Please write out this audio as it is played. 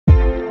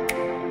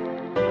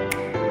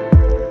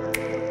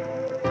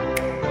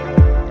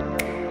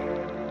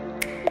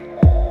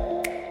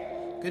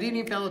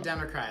evening, fellow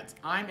Democrats.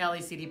 I'm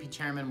LACDP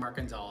Chairman Mark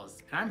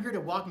Gonzalez, and I'm here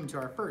to welcome you to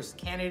our first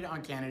Candidate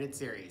on Candidate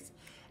series.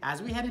 As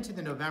we head into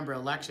the November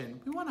election,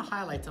 we want to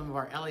highlight some of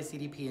our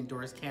LACDP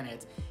endorsed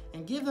candidates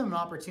and give them an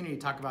opportunity to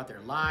talk about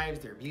their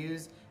lives, their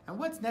views, and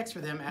what's next for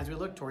them as we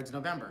look towards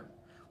November.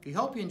 We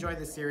hope you enjoy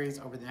this series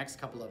over the next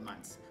couple of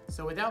months.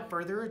 So without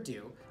further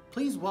ado,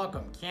 please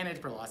welcome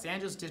candidate for Los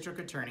Angeles District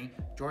Attorney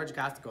George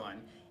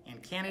Gascon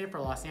and candidate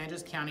for Los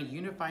Angeles County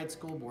Unified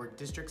School Board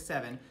District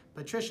 7,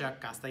 Patricia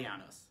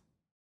Castellanos.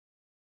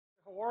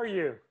 How are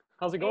you?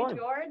 How's it going?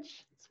 Hey,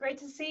 George. It's great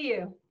to see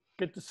you.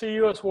 Good to see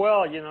you as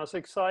well. You know, it's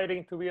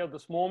exciting to be at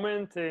this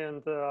moment,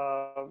 and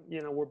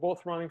you know, we're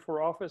both running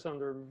for office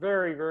under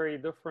very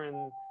different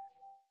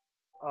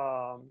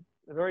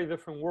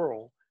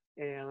world.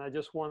 And I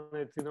just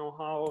wanted to know,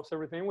 how's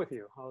everything with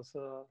you? How's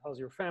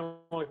your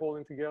family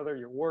holding together?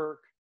 Your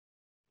work?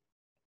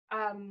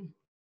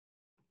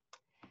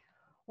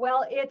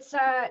 Well,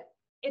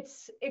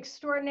 it's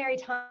extraordinary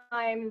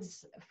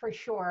times for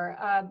sure.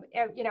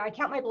 You know, I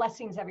count my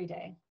blessings every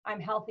day. I'm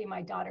healthy,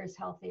 my daughter's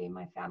healthy,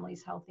 my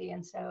family's healthy.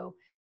 And so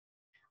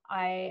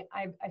I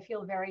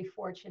feel very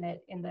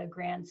fortunate in the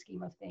grand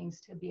scheme of things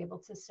to be able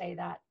to say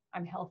that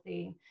I'm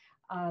healthy.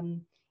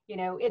 You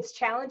know, it's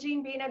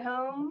challenging being at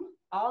home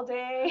all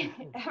day,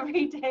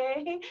 every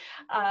day.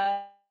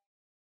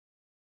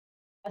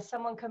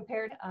 Someone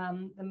compared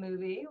the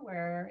movie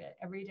where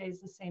every day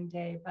is the same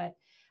day, but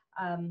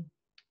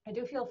I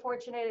do feel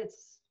fortunate.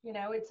 It's, you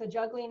know, it's a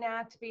juggling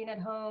act being at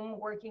home,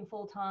 working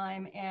full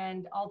time,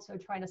 and also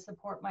trying to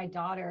support my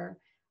daughter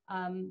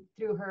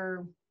through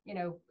her, you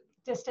know,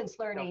 distance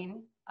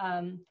learning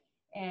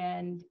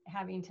and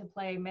having to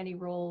play many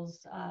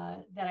roles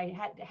that I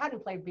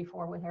hadn't played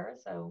before with her.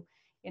 So,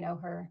 you know,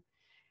 her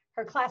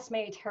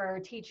classmate, her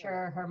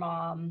teacher, her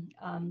mom,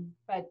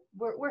 but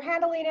we're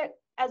handling it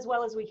as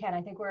well as we can.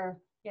 I think we're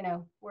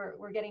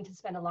getting to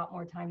spend a lot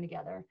more time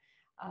together.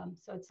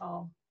 So it's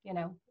all, you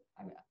know,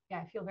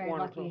 I feel very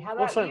Wonderful. lucky. How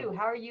about you?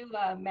 How are you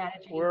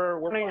managing?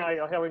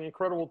 I have an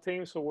incredible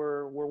team, so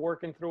we're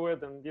working through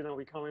it, and you know,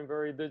 becoming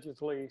very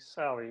digitally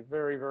savvy,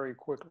 very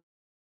quickly.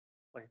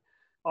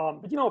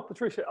 But you know,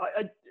 Patricia,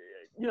 I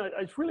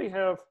really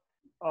have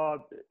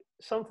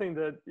something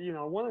that, you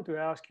know, I wanted to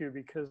ask you,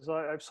 because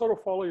I've sort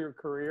of followed your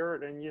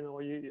career, and you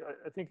know,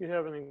 I think you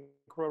have an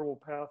incredible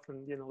path,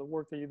 and you know, the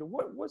work that you do.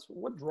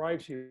 What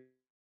drives you?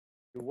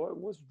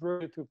 What's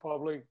driven you to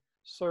public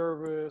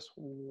service?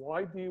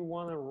 Why do you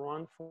want to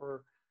run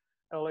for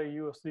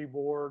LAUSD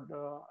board?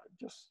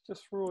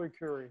 Just really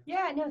curious.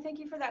 Yeah, no, thank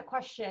you for that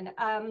question.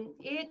 And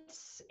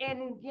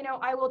you know,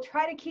 I will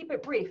try to keep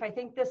it brief. I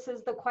think this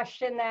is the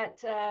question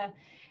that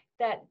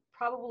that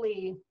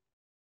probably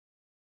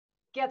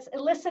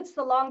elicits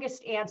the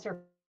longest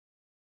answer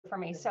for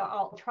me. So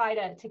I'll try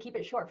to keep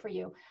it short for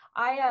you.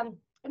 And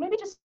maybe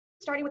just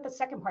starting with the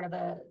second part of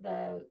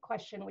the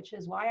question, which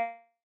is why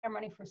I'm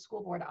running for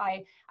school board.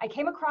 I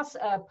came across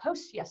a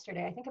post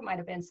yesterday. I think it might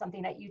have been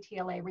something that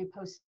UTLA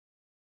reposted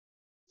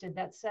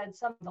that said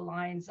some of the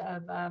lines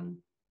of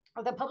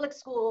the public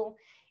school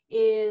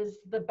is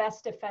the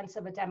best defense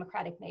of a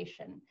democratic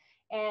nation.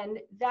 And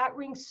that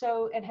rings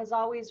so, and has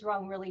always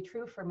rung really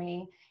true for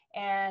me.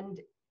 And,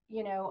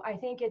 you know, I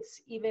think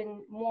it's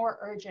even more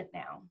urgent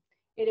now.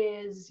 It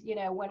is, you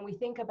know, when we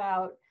think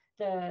about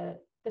the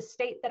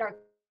state that our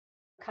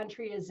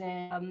country is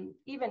in,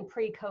 even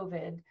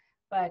pre-COVID,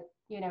 but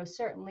you know,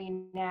 certainly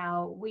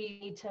now we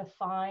need to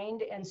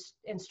find and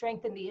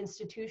strengthen the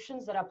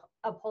institutions that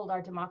uphold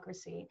our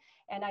democracy.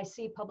 And I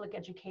see public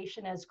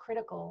education as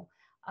critical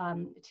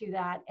to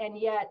that. And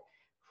yet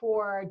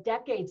for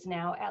decades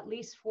now, at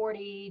least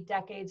 40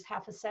 decades,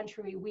 half a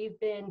century, we've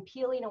been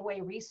peeling away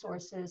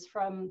resources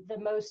from the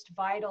most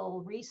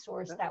vital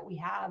resource that we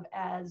have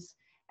as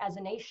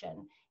a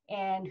nation.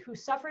 And who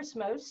suffers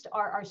most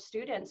are our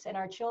students and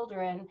our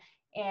children.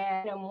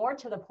 And you know, more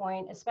to the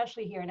point,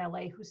 especially here in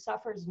LA, who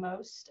suffers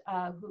most,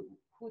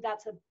 who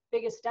that's the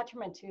biggest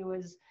detriment to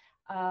is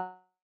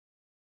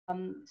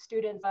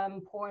students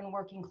from poor and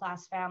working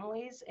class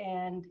families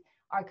and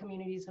our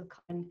communities of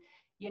color.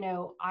 You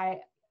know,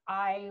 I've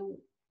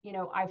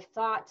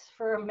thought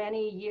for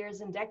many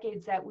years and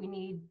decades that we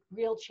need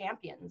real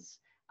champions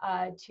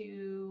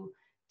to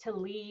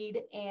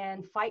lead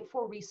and fight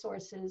for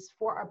resources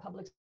for our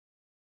public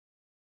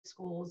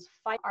schools,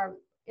 fight our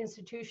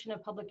institution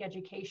of public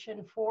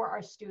education for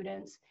our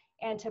students,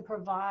 and to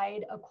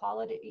provide a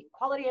quality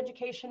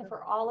education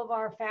for all of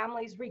our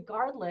families,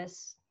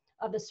 regardless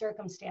of the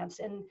circumstance.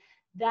 And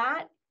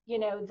that, you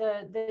know,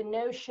 the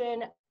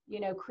notion, you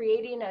know,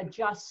 creating a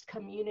just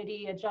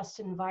community, a just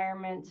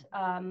environment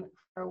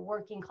for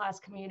working class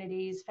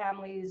communities,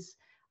 families,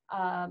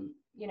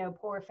 you know,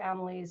 poor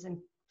families and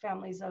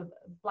families of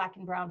Black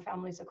and brown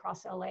families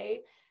across LA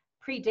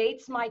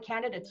predates my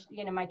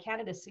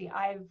candidacy.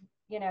 I've,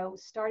 you know,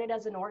 started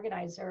as an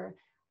organizer,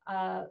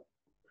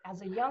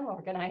 as a young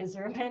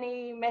organizer,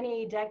 many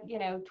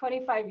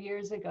 25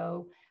 years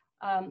ago,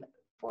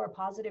 for a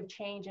positive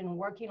change and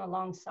working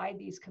alongside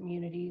these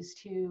communities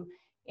to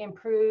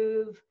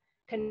improve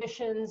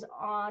conditions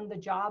on the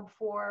job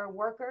for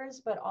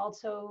workers, but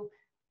also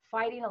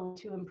fighting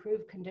to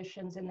improve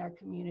conditions in their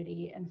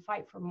community and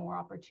fight for more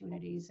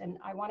opportunities. And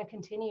I want to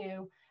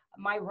continue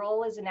my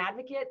role as an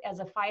advocate, as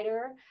a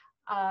fighter,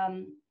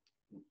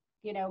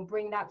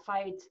 bring that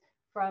fight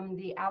from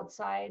the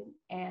outside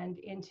and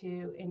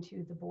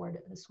into the board,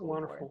 the school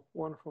board. Wonderful,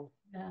 wonderful.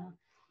 Yeah.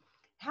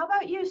 How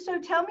about you? So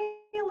tell me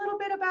a little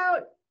bit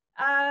about,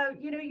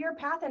 your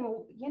path and,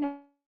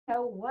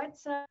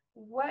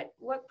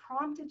 what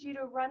prompted you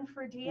to run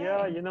for DA?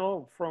 Yeah,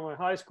 from a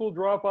high school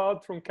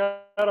dropout from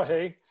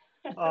Cudahy.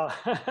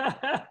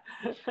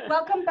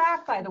 Welcome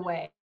back, by the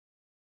way.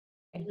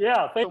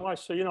 Yeah, thank you so much.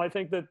 So, I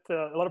think that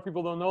a lot of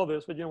people don't know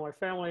this, but, my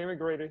family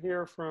immigrated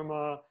here from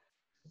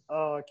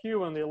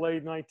Cuba in the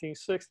late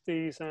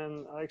 1960s.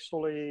 And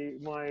actually,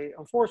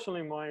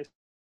 unfortunately, my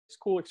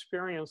school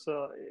experience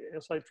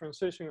as I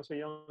transitioned as a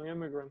young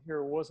immigrant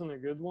here wasn't a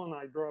good one.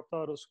 I dropped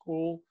out of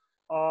school.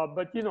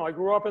 But, I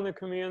grew up in the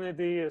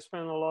community. I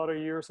spent a lot of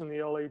years in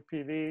the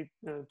LAPD,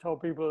 and tell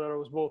people that I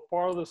was both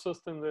part of the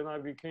system, then I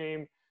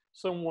became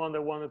someone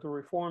that wanted to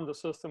reform the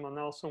system, and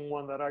now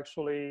someone that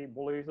actually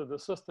believes that the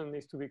system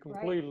needs to be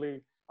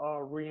completely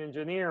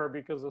re-engineered,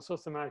 because the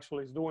system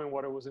actually is doing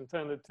what it was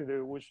intended to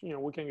do, which,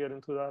 we can get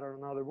into that at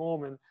another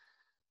moment.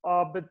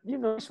 But,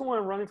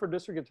 someone running for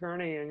district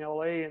attorney in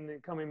LA and then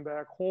coming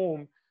back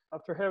home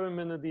after having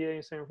been a DA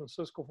in San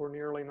Francisco for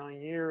nearly 9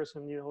 years,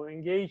 and,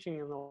 engaging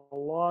in a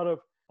lot of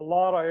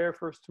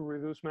efforts to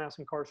reduce mass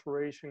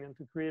incarceration and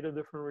to create a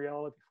different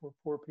reality for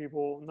poor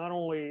people, not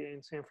only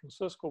in San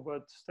Francisco,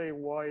 but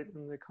statewide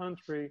in the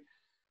country.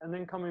 And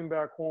then coming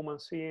back home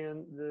and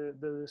seeing the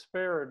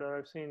despair that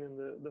I've seen in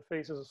the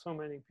faces of so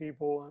many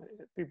people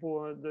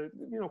that,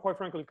 quite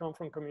frankly, come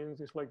from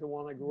communities like the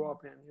one I grew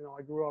up in.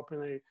 I grew up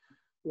in a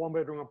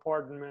one-bedroom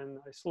apartment.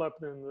 I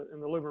slept in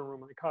the living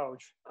room on the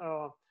couch.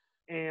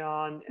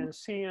 And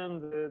seeing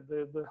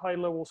the high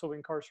levels of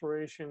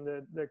incarceration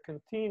that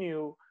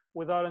continue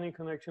without any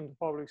connection to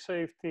public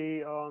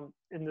safety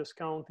in this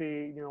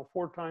county,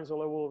 4 times the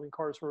level of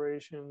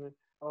incarceration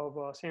of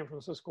San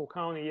Francisco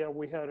County. Yeah,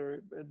 we had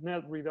a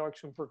net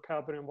reduction per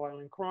capita in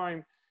violent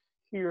crime.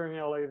 Here in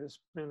LA,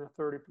 there's been a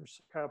 30%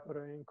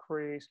 capita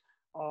increase.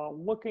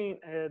 Looking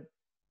at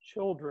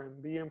children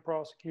being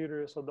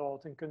prosecuted as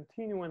adults and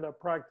continuing that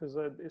practice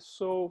that is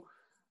so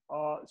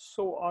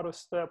out of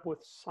step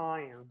with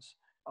science,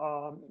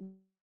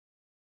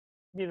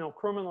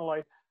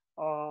 criminalize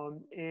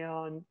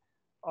and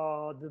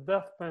the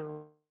death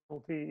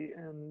penalty,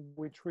 and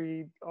we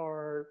treat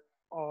our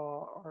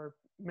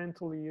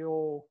mentally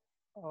ill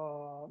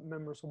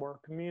members of our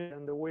community,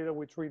 and the way that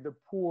we treat the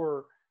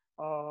poor,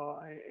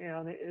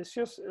 and it's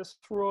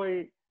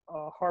really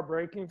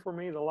heartbreaking for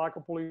me, the lack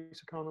of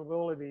police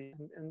accountability,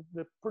 and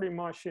that pretty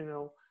much,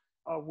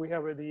 we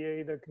have a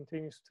DA that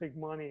continues to take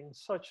money in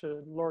such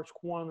a large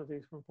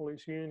quantities from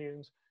police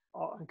unions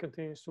and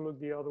continues to look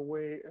the other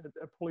way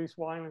at police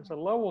violence at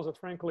levels that,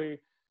 frankly,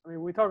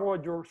 we talk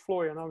about George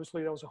Floyd, and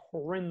obviously that was a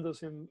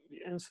horrendous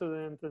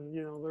incident, and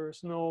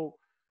there's no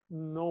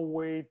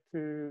way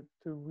to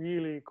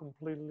really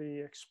completely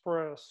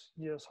express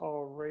just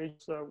how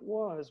outrageous that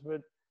was.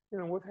 But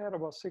we've had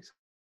about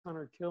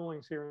 600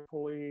 killings here in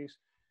police,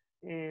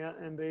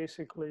 and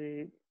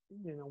basically,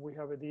 we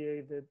have a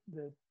DA that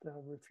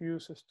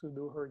refuses to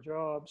do her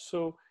job.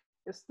 So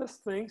it's these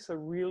things that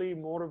really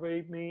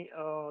motivate me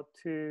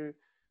to.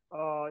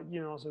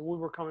 As we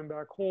were coming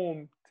back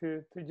home,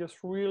 to just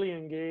really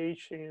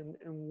engage and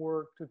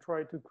work to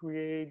try to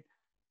create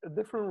a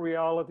different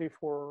reality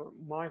for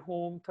my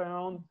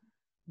hometown,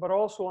 but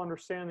also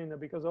understanding that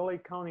because LA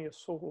County is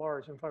so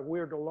large, in fact,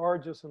 we're the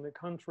largest in the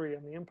country,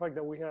 and the impact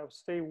that we have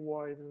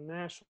statewide and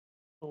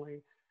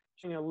nationally,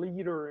 being a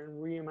leader in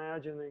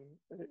reimagining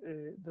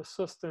the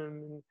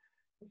system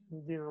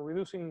and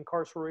reducing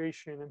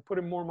incarceration and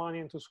putting more money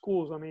into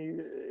schools.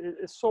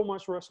 It's so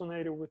much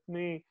resonated with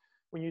me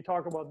when you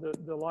talk about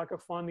the lack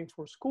of funding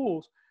for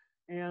schools.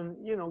 And,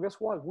 guess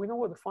what? We know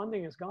where the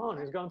funding has gone.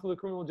 It's gone to the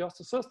criminal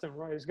justice system,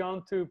 right? It's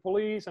gone to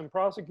police and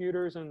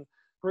prosecutors and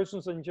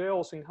prisons and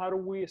jails. And how do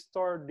we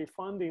start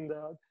defunding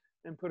that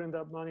and putting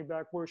that money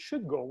back where it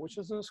should go, which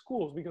is in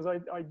schools? Because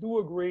I do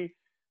agree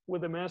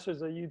with the message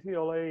that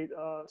UTLA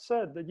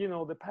said that,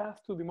 the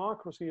path to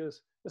democracy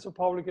is a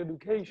public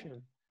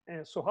education.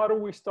 And so how do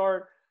we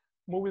start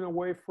moving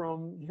away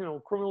from,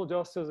 criminal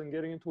justice and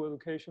getting into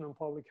education and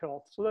public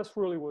health? So that's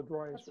really what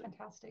drives me. That's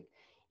fantastic.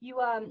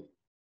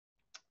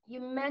 You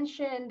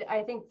mentioned,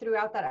 I think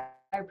throughout that,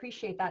 I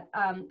appreciate that,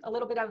 a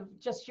little bit of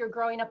just your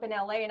growing up in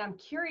LA, and I'm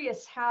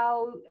curious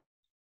how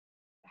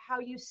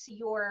you see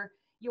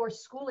your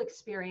school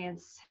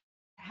experience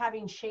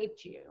having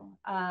shaped you,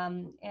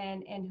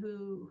 and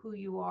who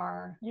you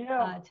are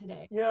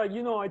today. Yeah,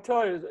 I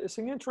tell you, it's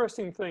an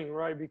interesting thing,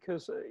 right?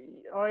 Because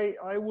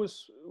I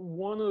was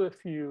one of the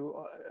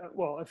few,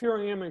 well, if you're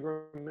an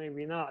immigrant,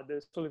 maybe not,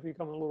 still if you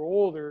become a little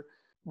older,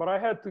 but I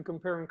had to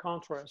compare and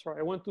contrast, right?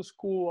 I went to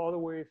school all the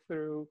way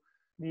through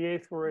the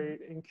 8th grade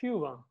in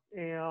Cuba.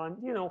 And,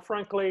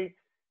 frankly,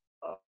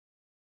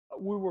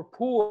 we were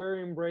poor,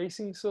 very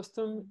embracing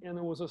system, and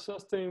it was a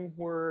system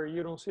where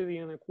you don't see the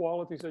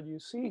inequalities that you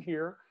see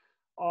here.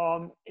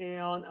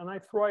 And I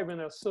thrive in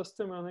that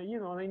system, and I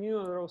knew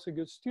that I was a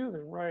good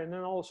student, right? And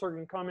then all of a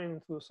sudden coming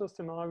into the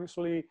system,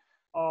 obviously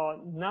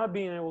not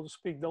being able to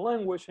speak the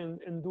language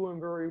and doing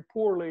very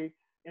poorly,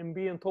 and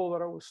being told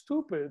that I was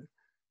stupid,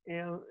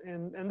 and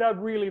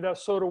that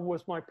sort of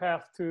was my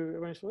path to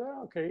eventually,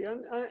 okay.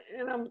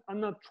 And I'm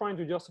not trying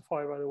to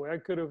justify, by the way. I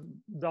could have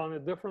done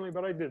it differently,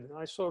 but I didn't.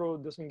 I sort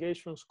of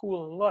disengaged from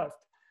school and left.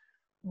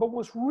 But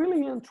what's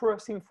really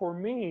interesting for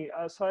me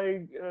as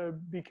I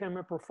became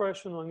a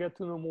professional and get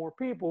to know more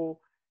people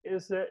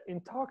is that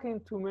in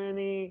talking to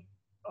many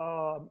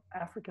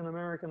African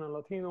American and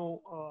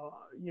Latino,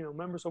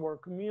 members of our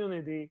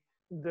community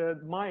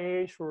that my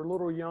age or a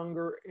little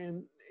younger,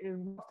 and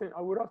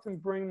I would often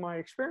bring my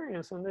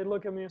experience, and they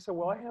look at me and say,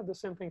 "Well, I had the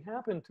same thing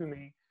happen to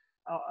me.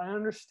 I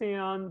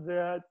understand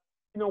that,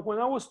 when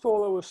I was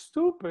told I was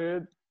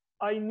stupid,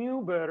 I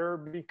knew better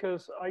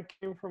because I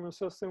came from a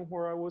system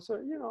where I was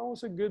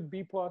a good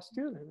B+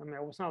 student. I mean,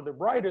 I was not the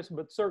brightest,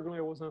 but certainly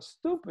I wasn't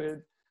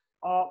stupid.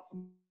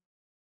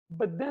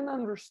 But then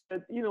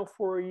understood,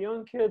 for a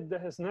young kid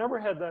that has never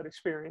had that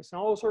experience, and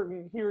all of a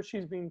sudden he or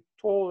she's being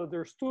told that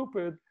they're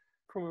stupid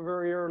from a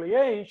very early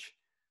age,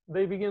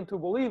 they begin to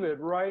believe it,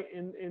 right?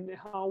 And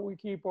how we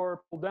keep our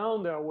people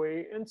down that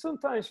way. And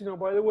sometimes,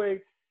 by the way,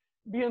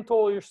 being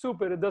told you're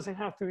stupid, it doesn't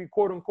have to be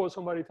quote unquote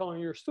somebody telling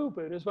you you're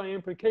stupid. It's by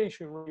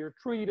implication. You're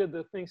treated,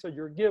 the things that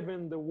you're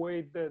given, the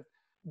way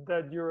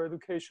that your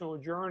educational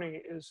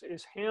journey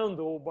is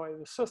handled by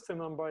the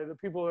system and by the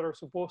people that are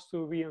supposed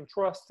to be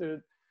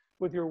entrusted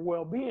with your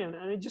well-being.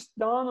 And it just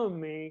dawned on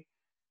me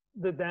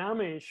the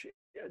damage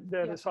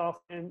that is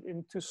often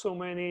into so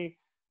many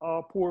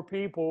poor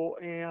people,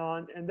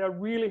 and that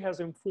really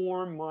has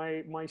informed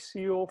my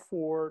zeal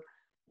for,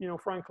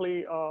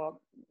 frankly,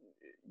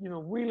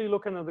 really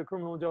looking at the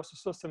criminal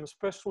justice system,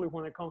 especially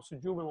when it comes to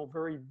juvenile,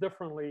 very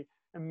differently,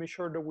 and make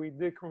sure that we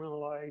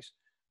decriminalize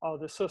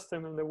the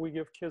system and that we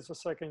give kids a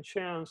second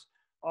chance.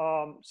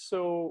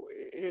 So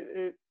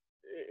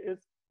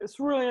it's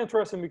really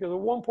interesting, because at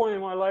one point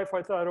in my life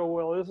I thought, oh,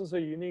 well, this is a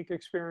unique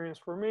experience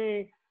for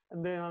me.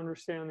 And then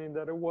understanding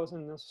that it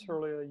wasn't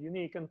necessarily a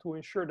unique, and to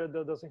ensure that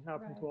that doesn't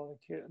happen to other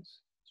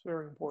kids. It's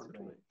very important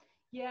to me.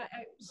 Yeah.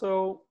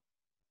 So,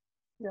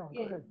 yeah,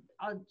 go ahead.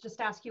 I'll just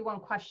ask you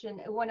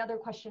one other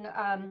question.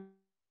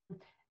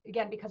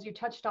 Again, because you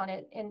touched on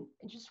it, and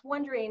just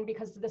wondering,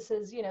 because this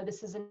is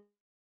an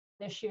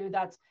issue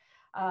that's,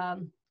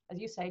 as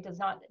you say,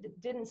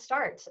 didn't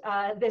start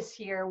this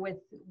year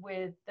with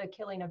the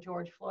killing of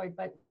George Floyd,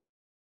 but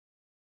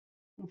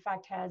in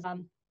fact has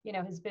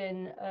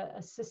been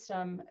a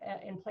system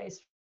in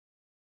place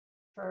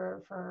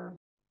for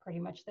pretty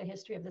much the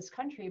history of this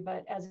country.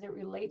 But as it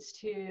relates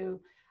to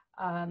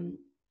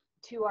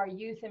our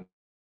youth in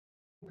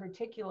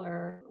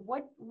particular,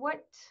 what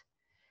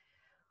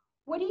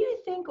do you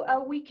think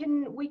we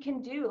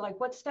can do? Like,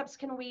 what steps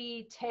can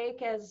we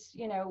take as,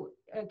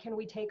 can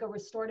we take a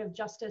restorative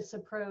justice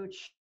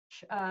approach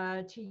to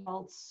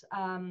adults?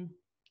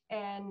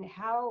 And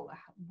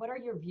what are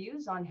your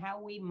views on how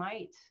we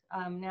might,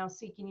 now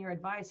seeking your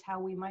advice,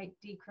 how we might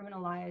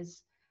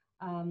decriminalize?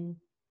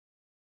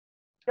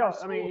 Yeah,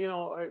 I mean,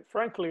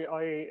 frankly,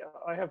 I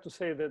have to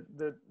say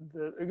that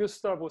a good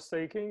step was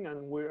taken, and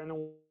I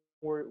know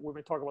we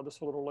may talk about this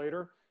a little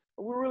later,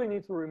 but we really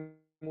need to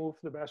remove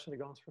the badge and the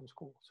guns from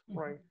schools,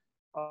 right?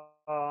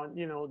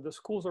 The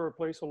schools are a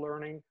place of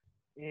learning,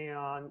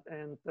 and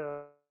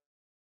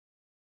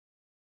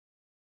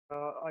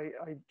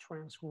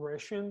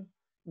transgression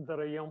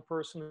that a young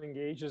person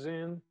engages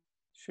in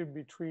should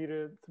be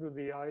treated through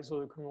the eyes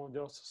of the criminal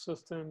justice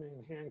system,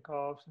 in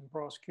handcuffs and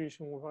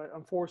prosecution.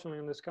 Unfortunately,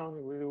 in this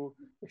county, we do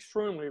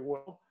extremely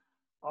well.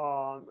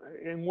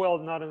 And well,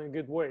 not in a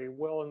good way,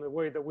 well in the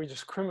way that we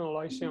just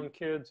criminalize young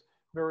kids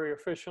very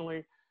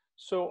efficiently.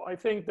 So I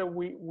think that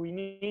we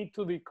need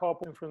to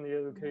decouple from the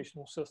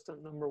educational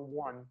system, number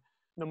one.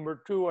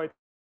 Number two, I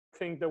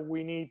think that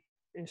we need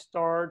to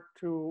start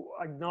to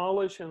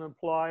acknowledge and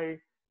apply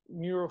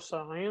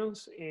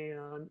neuroscience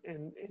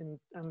and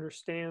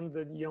understand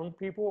that young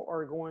people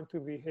are going to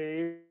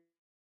behave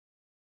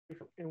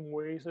in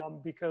ways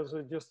because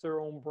of just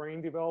their own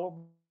brain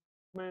development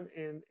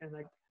and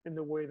in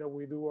the way that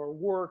we do our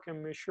work,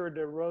 and make sure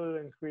that rather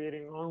than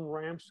creating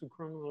on-ramps to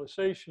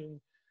criminalization,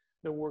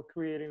 that we're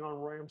creating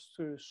on-ramps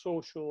to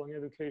social and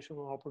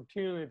educational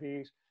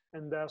opportunities.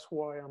 And that's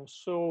why I'm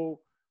so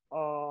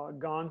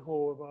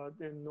gung-ho about,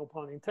 and no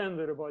pun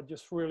intended, about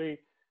just really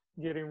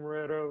getting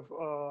rid of,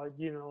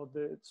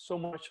 so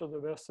much of the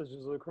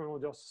vestiges of the criminal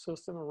justice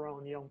system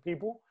around young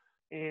people.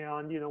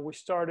 And, we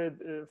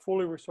started a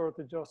fully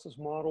restorative justice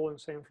model in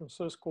San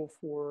Francisco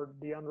for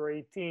the under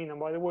 18. And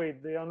by the way,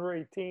 the under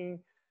 18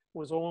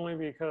 was only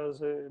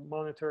because of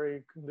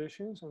monetary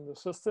conditions in the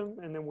system.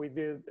 And then we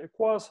did a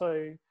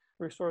quasi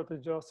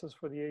restorative justice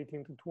for the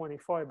 18 to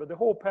 25. But the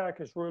whole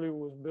package really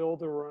was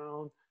built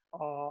around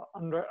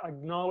under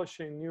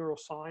acknowledging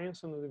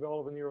neuroscience and the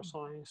development of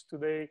neuroscience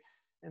today,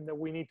 and that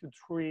we need to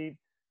treat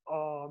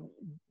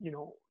you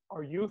know,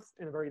 our youth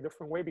in a very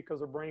different way because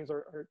their brains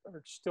are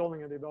still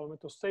in a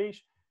developmental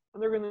stage,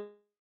 and they're going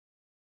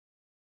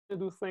to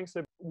do things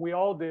that we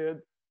all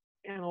did,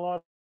 and a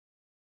lot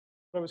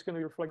of it's going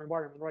to reflect the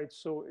environment, right?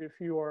 So if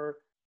you're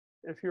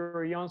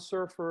a young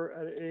surfer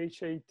at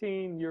age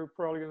 18, you're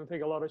probably going to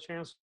take a lot of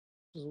chances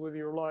with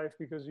your life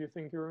because you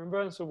think you're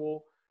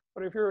invincible.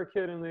 But if you're a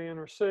kid in the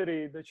inner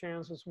city, the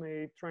chances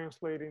may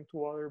translate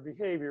into other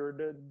behavior.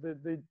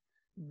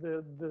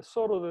 The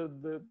sort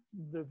of the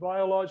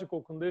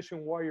biological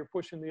condition why you're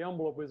pushing the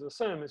envelope is the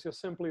same. It's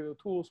just simply the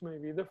tools may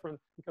be different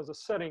because the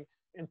setting,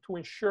 and to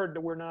ensure that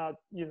we're not,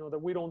 you know, that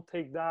we don't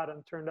take that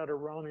and turn that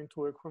around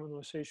into a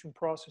criminalization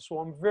process. So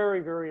I'm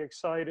very, very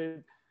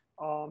excited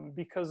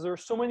because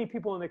there's so many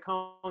people in the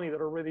county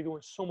that are already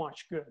doing so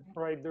much good,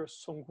 right?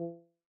 There's some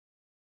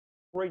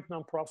great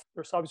nonprofit.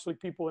 There's obviously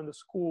people in the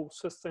school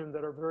system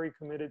that are very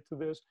committed to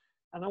this.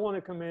 And I want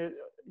to commit,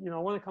 you know,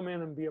 I want to come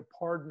in and be a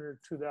partner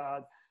to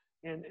that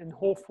and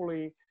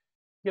hopefully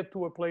get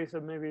to a place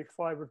that maybe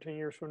 5 or 10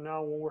 years from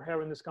now when we're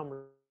having this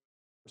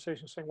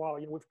conversation saying, wow,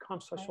 you know, we've come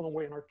such a long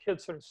way and our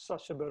kids are in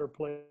such a better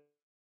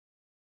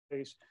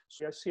place.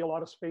 So I see a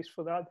lot of space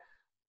for that.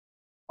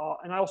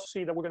 And I also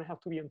see that we're going to have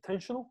to be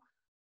intentional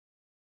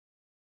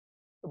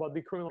about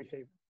decriminal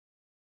behavior.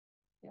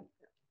 Yeah,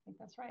 I think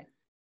that's right.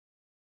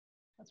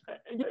 That's right.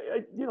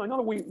 You know, I know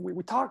that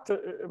we talked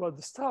about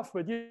the stuff,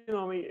 but you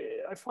know, I mean,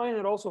 I find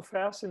it also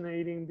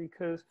fascinating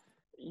because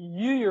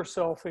you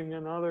yourself in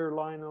another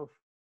line of,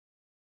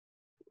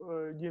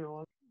 you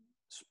know,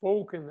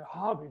 spoke in the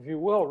hub, if you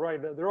will,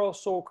 right? That they're all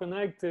so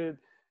connected,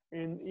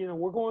 and you know,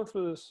 we're going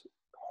through this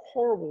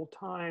horrible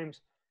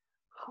times.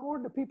 How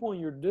are the people in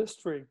your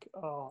district?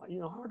 You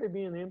know, how are they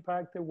being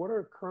impacted? What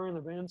are current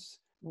events?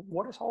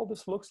 What does all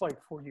this looks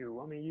like for you?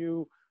 I mean,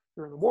 you're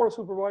in the board of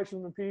supervisors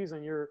and the P's,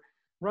 and you're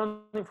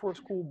running for a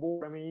school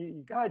board. I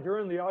mean, God, you're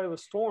in the eye of the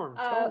storm.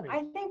 Tell me.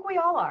 I think we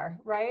all are,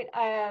 right?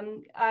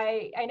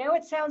 I know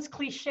it sounds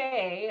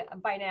cliche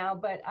by now,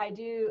 but I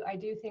do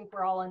think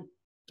we're all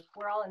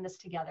in this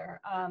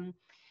together.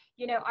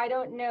 You know, I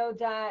don't know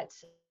that.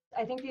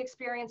 I think the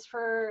experience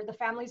for the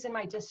families in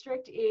my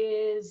district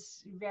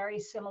is very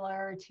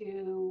similar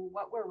to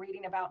what we're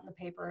reading about in the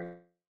papers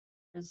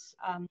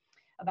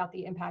about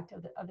the impact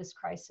of this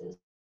crisis.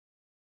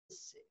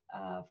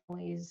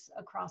 Families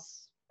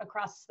across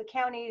the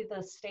county,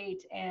 the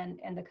state, and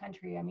the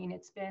country. I mean,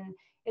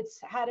 it's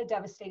had a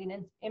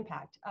devastating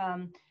impact.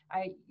 I'm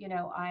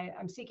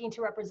seeking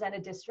to represent a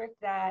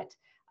district that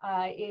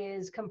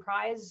is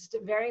comprised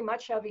very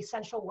much of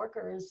essential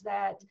workers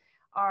that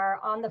are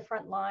on the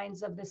front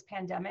lines of this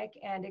pandemic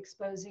and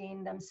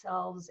exposing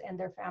themselves and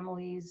their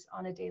families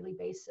on a daily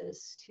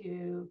basis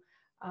to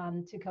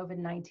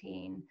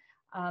COVID-19.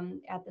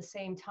 At the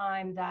same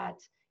time that,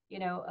 you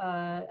know,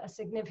 a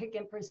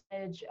significant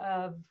percentage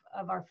of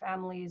our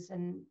families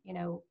and, you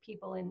know,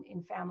 people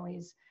in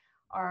families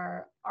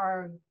are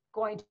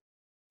going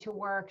to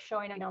work,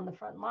 showing up on the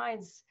front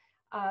lines.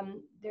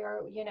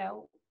 They're, you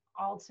know,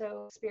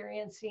 also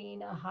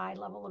experiencing a high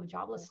level of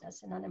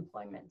joblessness and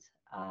unemployment,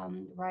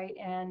 right?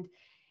 And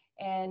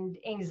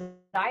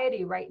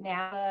anxiety right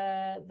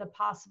now, the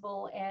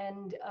possible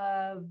end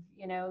of,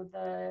 you know,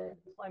 the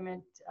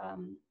employment,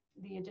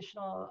 the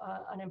additional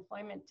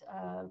unemployment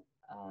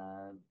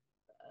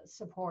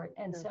support.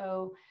 And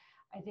so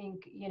I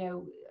think, you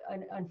know,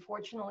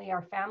 unfortunately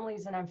our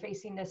families, and I'm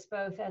facing this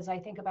both as I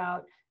think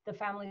about the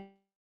families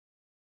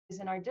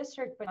in our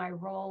district, but my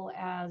role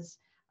as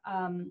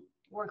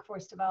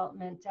workforce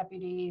development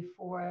deputy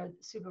for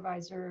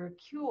Supervisor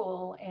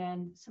Kuehl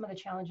and some of the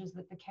challenges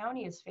that the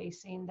county is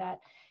facing that,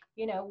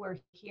 you know, we're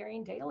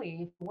hearing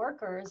daily.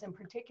 Workers in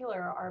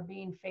particular are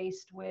being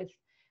faced with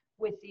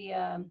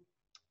the,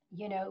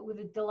 you know, with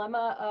the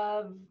dilemma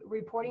of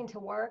reporting to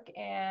work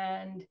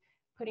and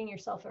putting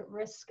yourself at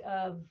risk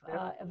of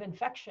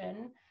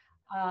infection,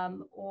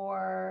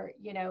 or,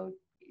 you know,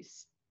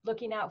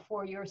 looking out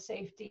for your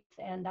safety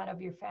and that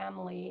of your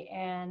family,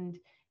 and,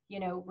 you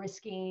know,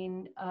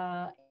 risking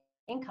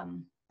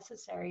income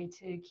necessary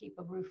to keep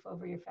a roof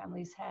over your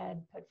family's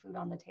head, put food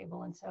on the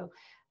table. And so,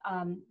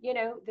 you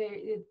know,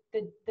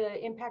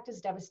 the impact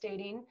is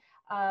devastating.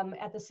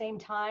 At the same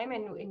time,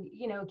 and,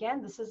 you know,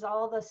 again, this is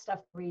all the stuff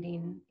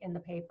reading in the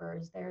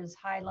papers. There's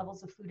high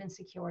levels of food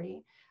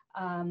insecurity.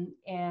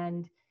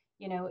 And,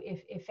 you know,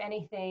 if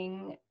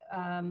anything,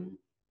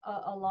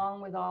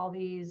 along with all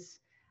these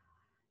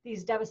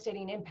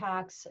devastating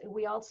impacts,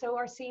 we also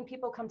are seeing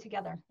people come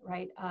together,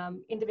 right?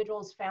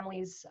 Individuals,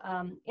 families,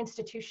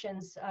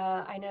 institutions.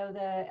 I know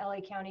the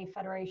LA County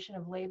Federation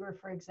of Labor,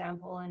 for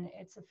example, and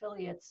its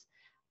affiliates,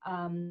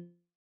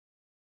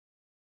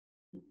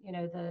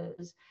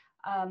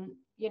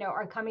 you know,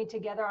 are coming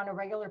together on a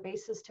regular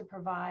basis to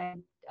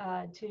provide,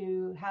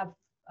 to have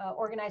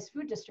organized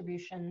food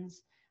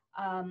distributions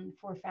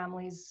for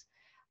families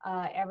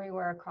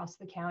everywhere across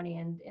the county.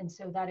 And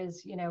so that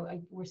is, you know,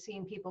 we're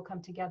seeing people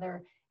come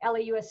together.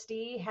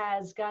 LAUSD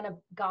has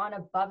gone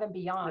above and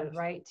beyond, yes,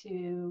 right,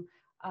 to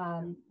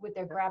with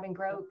their grab and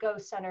go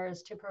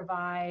centers to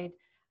provide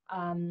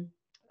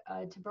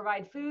to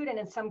provide food, and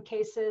in some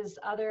cases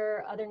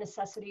other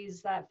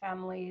necessities that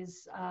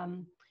families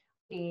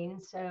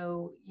need.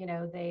 So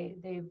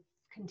they've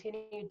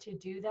continued to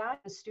do that,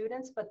 the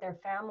students, but their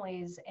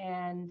families.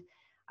 And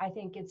I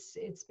think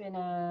it's been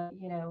a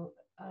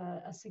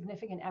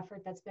significant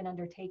effort that's been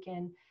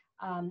undertaken,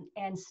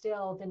 and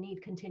still the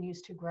need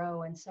continues to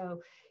grow. And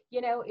so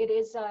it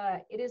is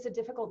a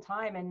difficult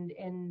time,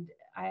 and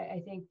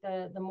I think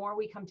the more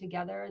we come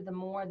together, the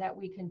more that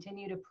we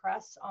continue to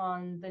press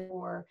on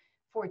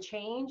for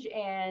change,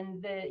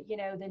 and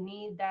the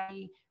need that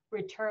we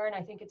return.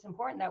 I think it's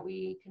important that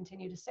we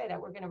continue to say that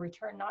we're going to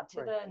return not to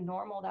the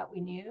normal that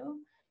we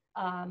knew,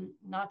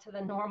 not to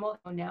the normal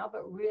now,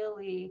 but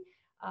really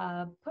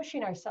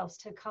pushing ourselves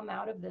to come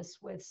out of this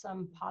with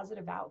some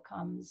positive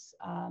outcomes,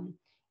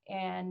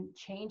 and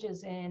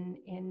changes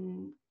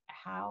in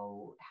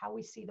how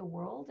we see the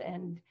world,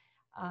 and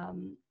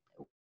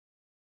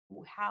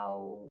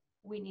how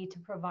we need to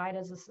provide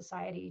as a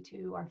society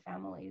to our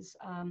families,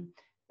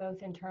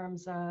 both in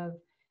terms of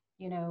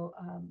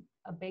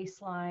a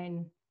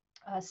baseline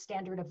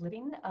standard of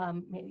living,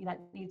 maybe that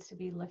needs to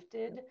be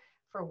lifted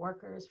for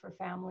workers, for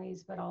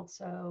families, but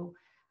also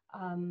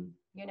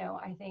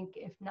I think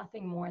if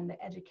nothing more in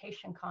the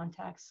education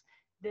context,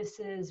 this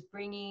is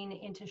bringing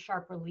into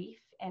sharp relief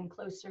and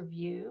closer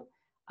view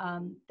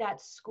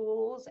that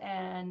schools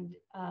and,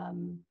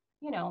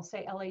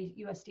 say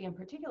LAUSD in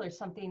particular,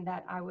 something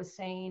that I was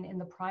saying in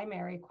the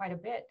primary quite a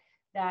bit,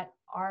 that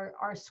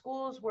our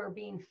schools were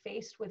being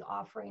faced with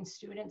offering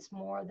students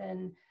more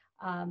than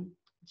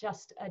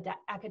just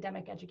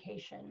academic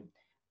education.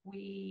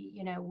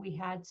 We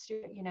had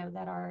students,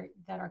 that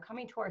are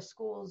coming to our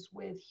schools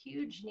with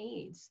huge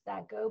needs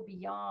that go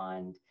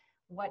beyond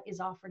what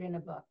is offered in a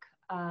book.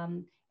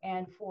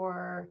 And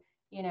for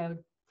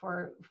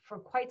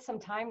quite some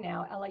time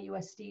now,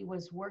 LAUSD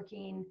was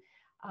working,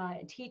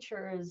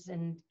 teachers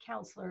and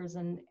counselors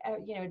and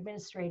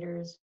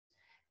administrators,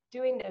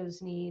 doing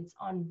those needs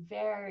on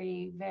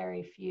very,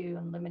 very few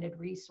and limited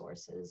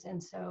resources.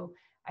 And so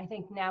I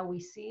think now we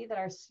see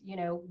that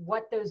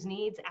what those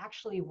needs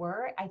actually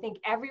were. I think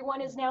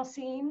everyone is now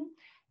seeing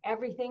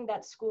everything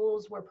that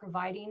schools were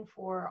providing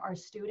for our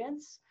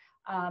students.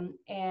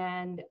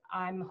 And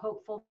I'm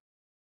hopeful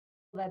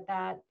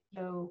that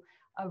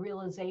a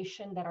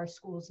realization that our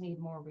schools need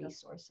more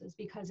resources,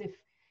 because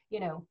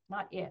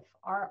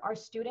our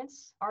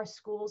students, our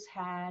schools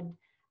had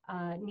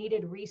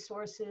needed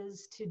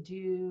resources to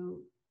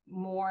do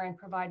more and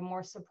provide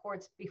more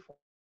supports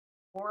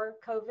before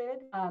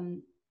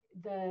COVID.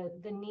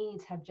 The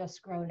needs have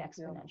just grown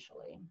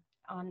exponentially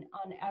on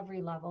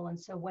every level. And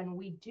so when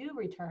we do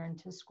return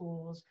to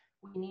schools,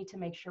 we need to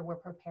make sure we're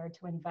prepared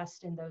to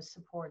invest in those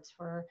supports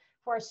for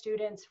our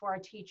students, for our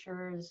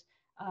teachers,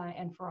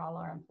 and for all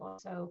our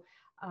employees. So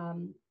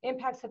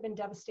impacts have been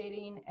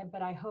devastating,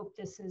 but I hope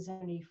this is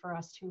a need for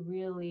us to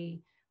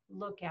really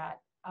look at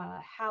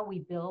how we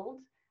build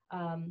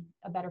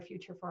a better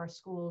future for our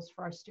schools,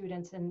 for our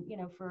students, and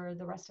for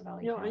the rest of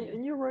LA County.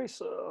 And you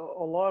raise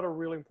a lot of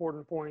really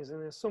important points,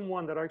 and as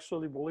someone that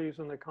actually believes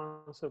in the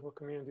concept of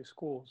community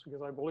schools,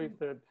 because I believe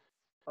that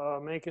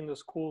making the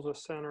schools a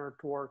center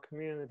to our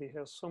community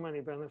has so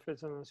many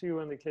benefits. And as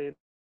you indicated,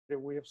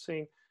 we have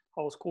seen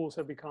how schools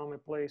have become a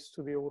place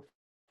to deal with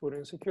food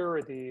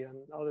insecurity and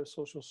other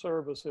social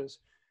services.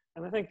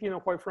 And I think,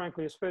 quite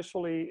frankly,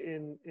 especially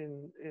in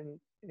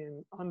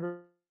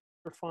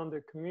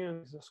underfunded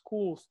communities, the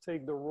schools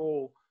take the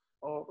role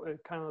of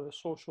kind of the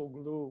social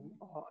glue.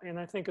 And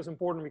I think it's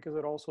important because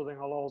it also then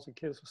allows the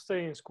kids to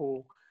stay in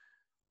school.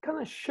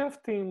 Kind of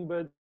shifting,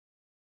 but,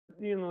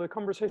 the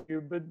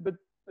conversation, but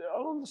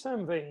along the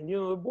same vein,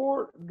 the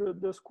board,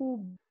 the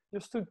school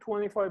just took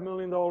 $25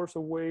 million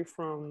away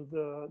from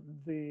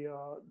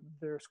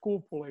their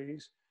school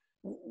police.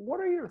 What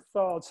are your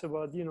thoughts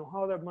about,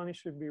 how that money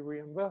should be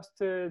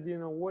reinvested?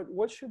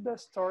 What should that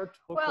start to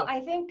look like? Well,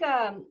 I think,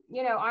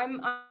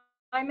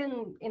 I'm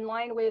in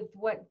line with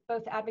what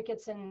both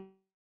advocates and,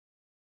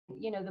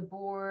 the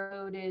board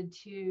voted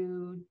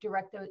to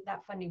direct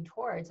that funding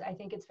towards. I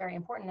think it's very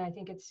important. I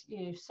think it's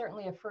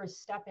certainly a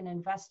first step in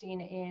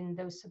investing in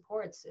those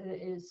supports,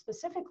 is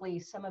specifically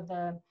some of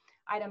the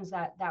items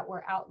that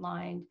were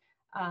outlined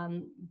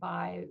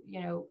by,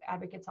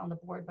 advocates on the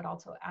board, but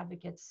also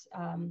advocates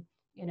on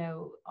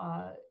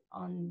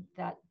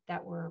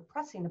that were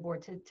pressing the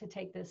board to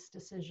take this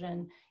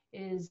decision,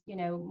 is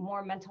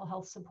more mental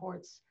health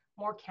supports,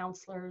 more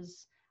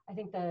counselors. I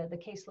think the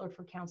caseload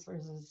for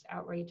counselors is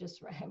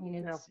outrageous. Right? I mean,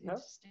 it's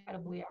just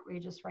incredibly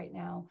outrageous right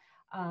now.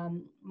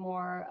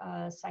 More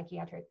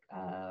psychiatric,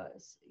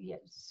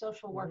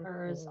 social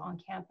workers on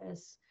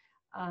campus.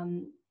 I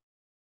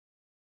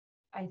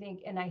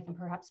think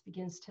perhaps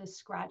begins to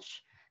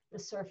scratch the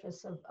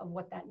surface of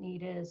what that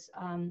need is.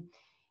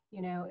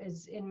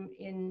 Is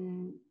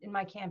in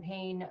my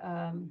campaign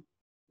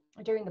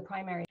during the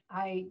primary,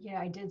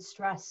 I did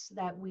stress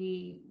that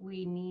we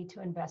need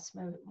to invest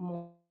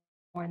more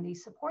in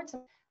these supports.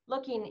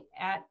 Looking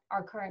at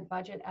our current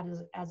budget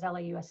as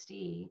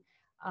LAUSD,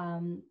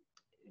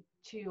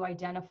 to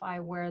identify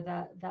where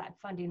that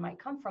funding might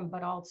come from,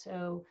 but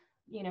also,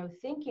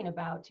 thinking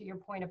about, to your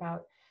point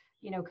about,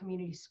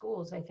 community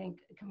schools. I think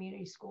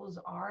community schools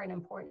are an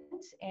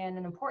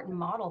important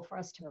model for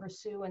us to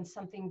pursue, and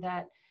something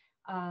that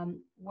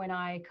when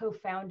I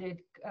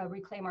co-founded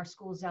Reclaim Our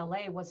Schools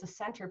LA was a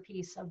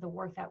centerpiece of the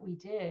work that we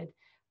did,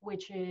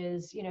 which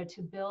is,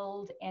 to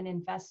build and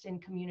invest in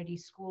community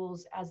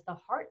schools as the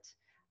heart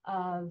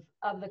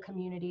of the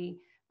community,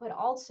 but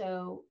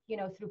also,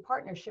 through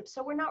partnerships.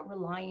 So we're not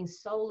relying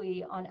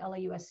solely on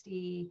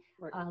LAUSD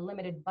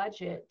limited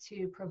budget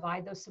to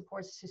provide those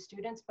supports to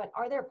students, but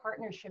are there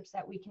partnerships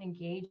that we can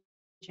engage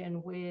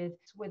in with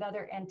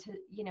other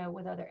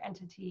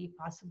entity,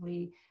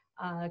 possibly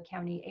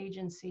county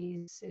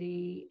agencies,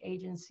 city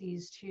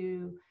agencies,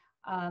 to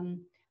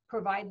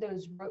provide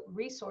those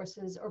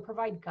resources or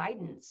provide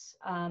guidance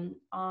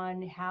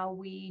on how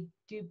we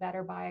do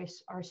better by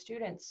our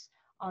students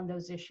on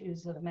those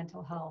issues of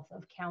mental health,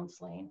 of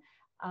counseling.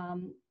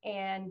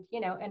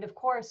 And of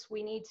course,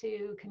 we need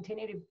to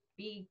continue to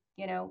be,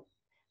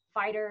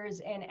 fighters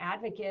and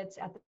advocates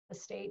at the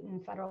state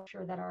and federal,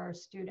 sure that our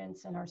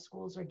students and our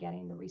schools are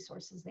getting the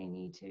resources they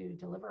need to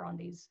deliver on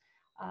these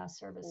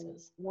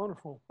services.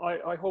 Wonderful.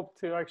 I hope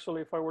to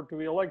actually, if I were to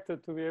be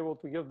elected, to be able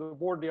to give the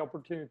board the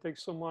opportunity to take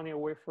some money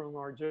away from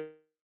our jail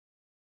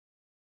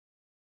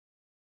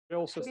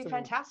system. That'd be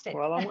fantastic.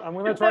 Well, I'm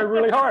going to try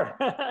really hard.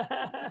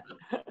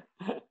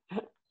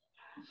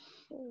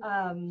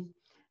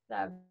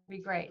 That'd be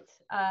great.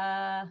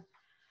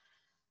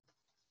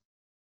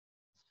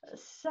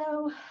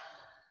 So,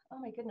 oh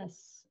my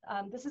goodness,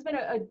 this has been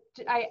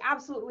I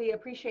absolutely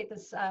appreciate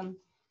this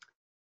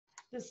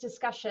this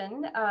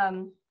discussion.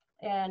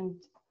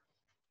 And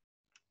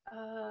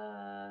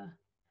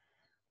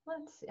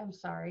let's see, I'm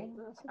sorry,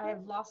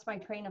 I've lost my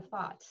train of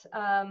thought.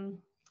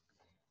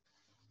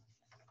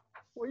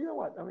 Well, you know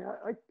what? I mean,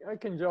 I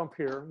can jump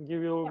here and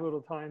give you a little bit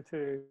of time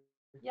to.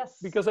 Yes.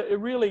 Because it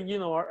really,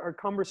 our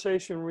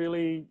conversation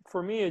really,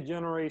 for me, it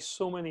generates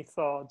so many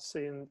thoughts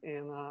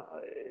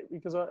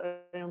because I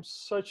am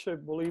such a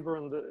believer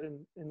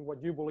in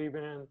what you believe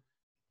in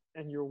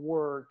and your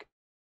work.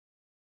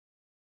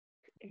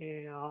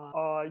 And,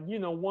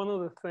 one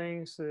of the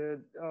things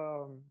that,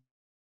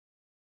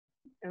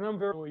 and I'm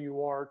very,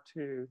 you are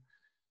too.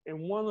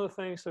 And one of the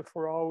things that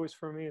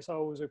for me is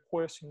always a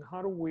question: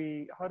 how do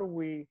we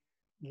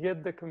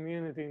get the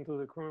community into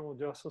the criminal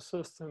justice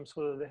system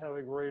so that they have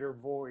a greater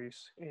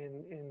voice?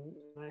 And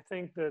I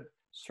think that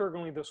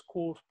certainly the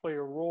schools play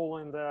a role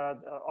in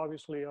that.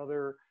 Obviously,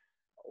 other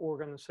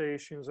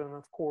organizations and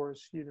of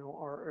course,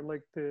 our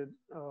elected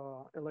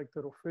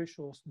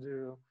officials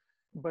do.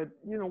 But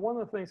one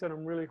of the things that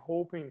I'm really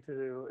hoping to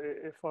do,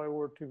 if I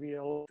were to be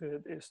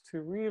elected, is to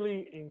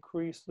really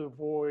increase the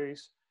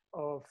voice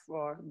of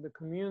the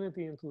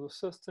community into the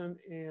system,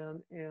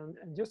 and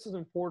just as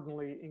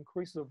importantly,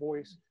 increase the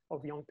voice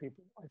of young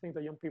people. I think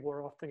that young people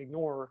are often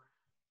ignored,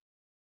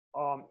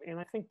 and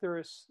I think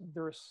there's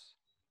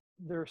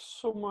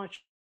so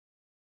much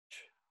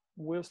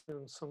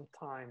wisdom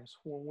sometimes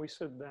when we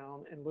sit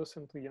down and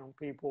listen to young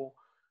people.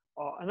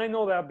 And I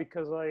know that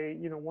because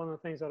one of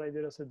the things that I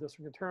did as a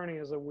district attorney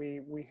is that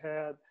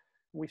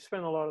we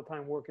spent a lot of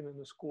time working in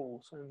the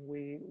schools, and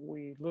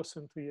we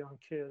listened to young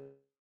kids,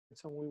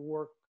 and we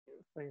worked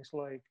things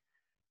like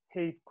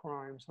hate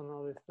crimes and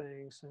other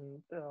things.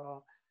 And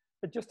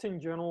but just in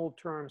general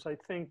terms, I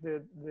think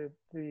that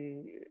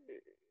the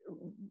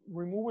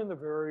removing the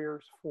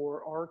barriers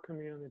for our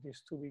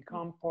communities to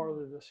become part of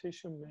the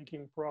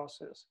decision-making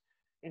process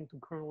into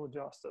criminal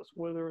justice,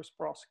 whether it's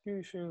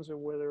prosecutions or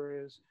whether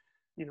it's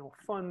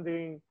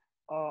funding,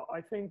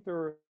 I think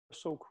they're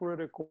so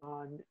critical.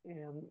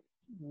 And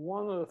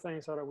one of the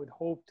things that I would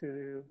hope to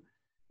do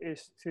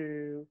is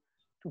to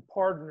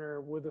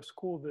partner with the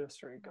school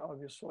district,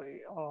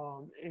 obviously,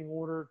 in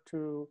order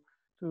to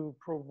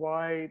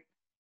provide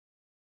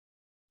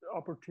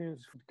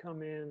opportunities to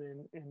come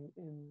in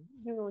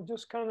and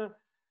just kind of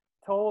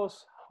tell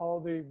us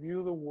how they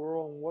view the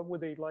world and what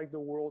would they like the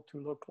world to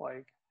look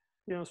like.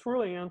 It's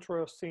really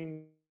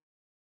interesting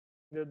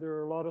that there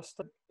are a lot of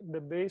stuff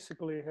that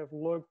basically have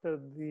looked at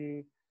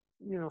the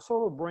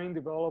sort of brain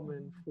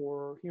development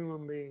for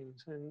human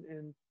beings,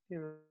 and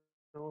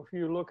if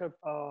you look at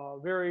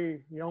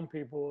very young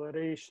people at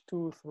age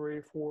 2,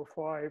 3, 4,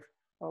 5,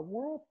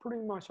 we're all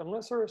pretty much,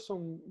 unless there's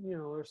some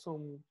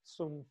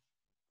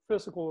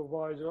physical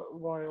or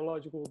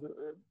biological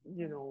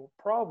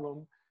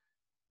problem,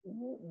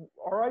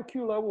 our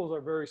IQ levels are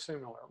very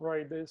similar,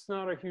 right? It's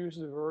not a huge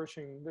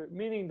diversion,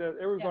 meaning that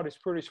everybody's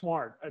pretty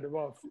smart at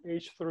about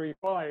age 3,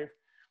 5.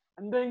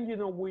 And then,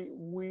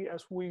 we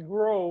as we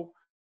grow,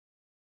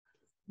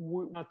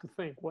 not to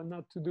think, what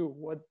not to do,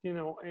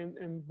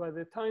 and by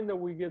the time that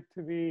we get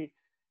to be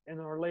in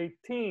our late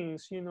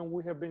teens,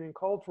 we have been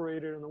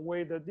enculturated in a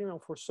way that,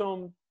 for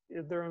some,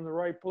 if they're in the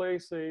right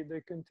place, they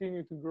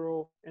continue to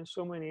grow, and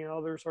so many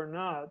others are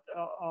not,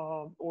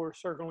 or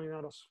certainly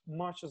not as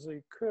much as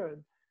they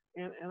could.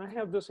 And I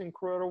have this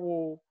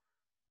incredible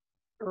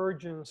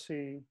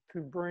urgency to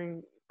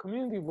bring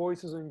community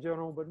voices in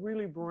general, but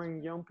really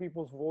bring young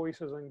people's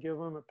voices and give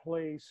them a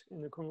place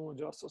in the criminal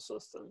justice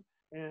system.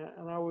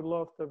 And I would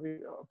love to be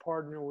a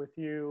partner with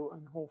you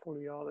and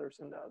hopefully others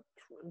in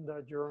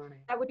that journey.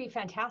 That would be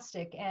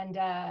fantastic. And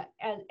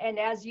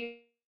as you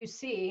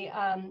see,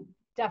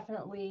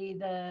 definitely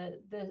the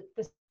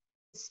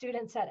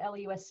students at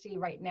LAUSD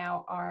right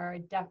now are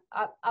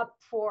up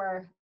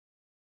for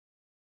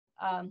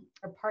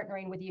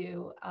partnering with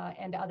you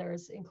and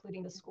others,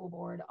 including the school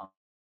board,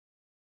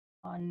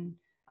 on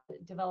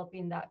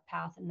developing that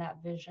path and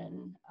that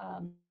vision,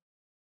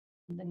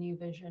 the new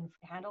vision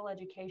for handle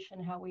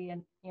education, how we,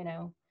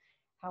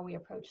 how we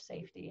approach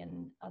safety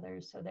and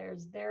others. So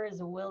there is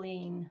a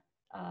willing,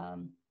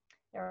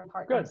 there are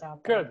partners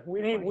out there. Good.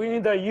 We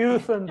need that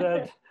youth and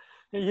that,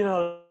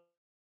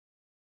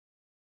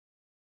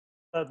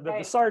 that Right.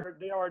 the start.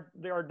 They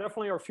are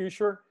definitely our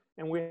future,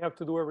 and we have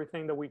to do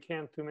everything that we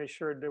can to make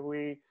sure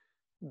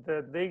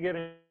that they get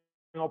an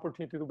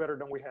opportunity to do better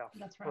than we have.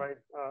 That's right.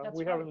 That's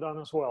we right. haven't done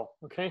as well.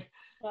 Okay.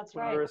 That's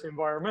right. Whether it's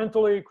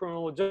environmentally,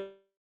 criminal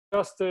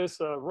justice,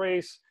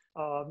 race,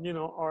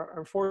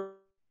 unfortunately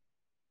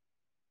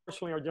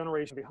our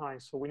generation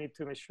behind. So we need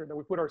to make sure that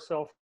we put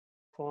ourselves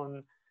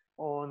on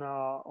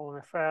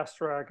a fast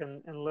track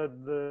and let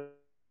the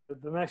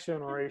next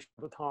generation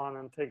baton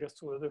and take us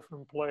to a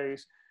different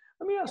place.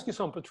 Let me ask you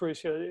something,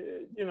 Patricia.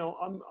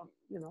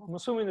 I'm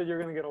assuming that you're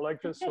going to get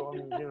elected, so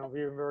I'm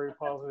being very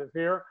positive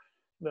here.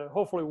 That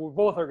hopefully we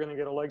both are going to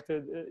get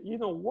elected.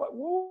 What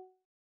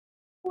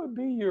would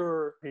be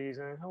your piece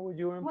and how would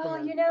you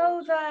implement?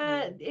 Well,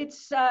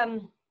 it's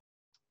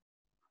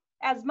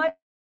as much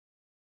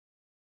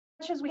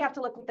as we have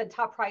to look at the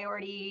top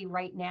priority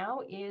right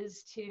now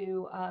is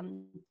to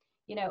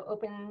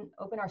open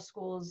our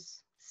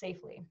schools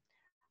safely.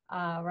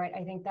 Right,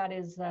 I think that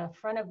is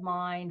front of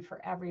mind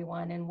for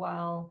everyone. And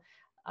while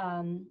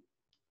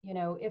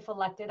if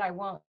elected, I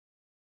won't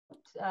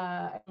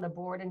on the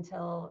board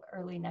until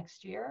early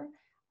next year.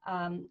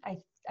 I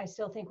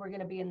still think we're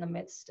going to be in the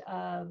midst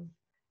of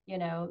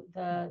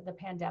the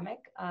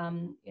pandemic.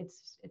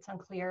 It's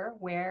unclear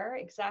where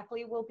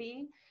exactly we'll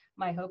be.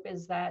 My hope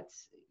is that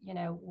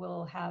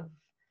we'll have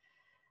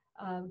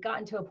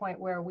gotten to a point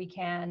where we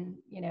can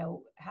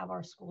have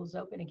our schools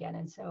open again.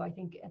 And so I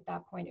think at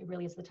that point it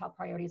really is the top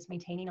priority is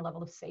maintaining a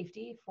level of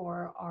safety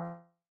for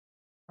our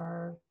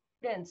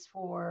students,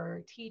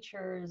 for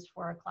teachers,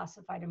 for our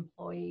classified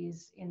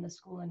employees in the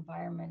school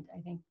environment.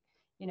 I think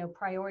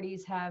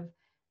priorities have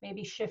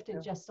maybe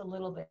shifted just a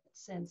little bit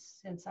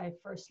since I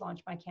first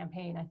launched my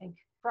campaign. I think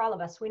for all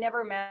of us, we never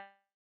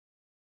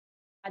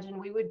imagined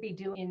we would be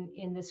doing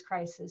in this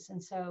crisis.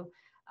 And so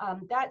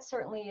that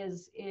certainly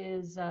is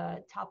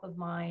top of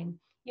mind.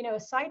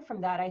 Aside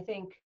from that, I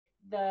think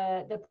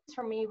the points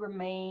for me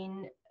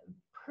remain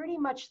pretty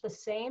much the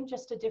same,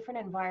 just a different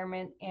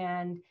environment.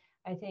 And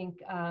I think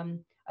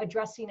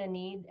addressing a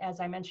need, as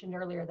I mentioned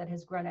earlier, that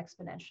has grown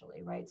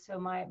exponentially, right? So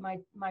my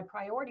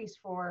priorities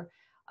for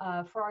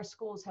our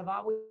schools have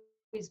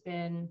always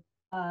been,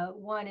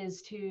 one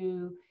is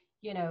to,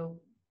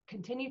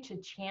 continue to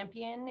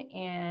champion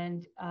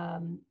and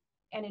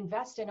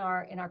invest in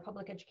our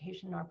public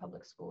education, in our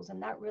public schools. And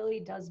that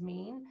really does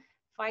mean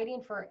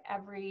fighting for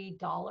every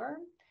dollar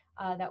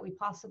that we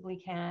possibly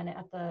can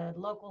at the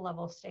local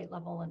level, state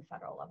level, and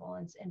federal level,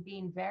 and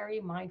being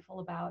very mindful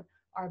about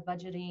our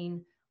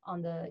budgeting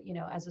on the,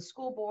 as a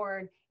school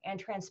board, and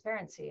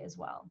transparency as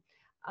well.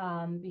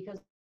 Because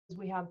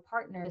we have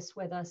partners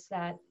with us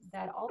that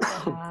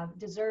also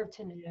deserve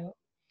to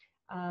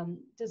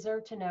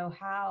know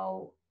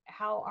how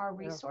our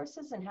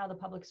resources and how the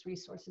public's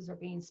resources are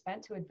being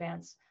spent to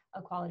advance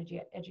a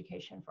quality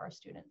education for our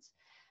students.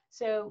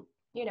 So,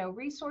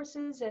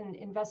 resources and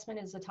investment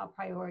is a top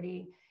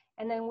priority.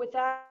 And then with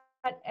that,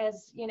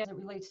 as it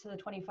relates to the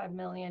 $25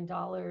 million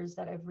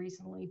that have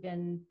recently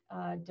been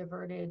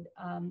diverted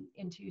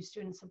into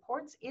student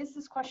supports, is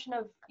this question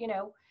of,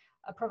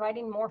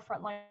 providing more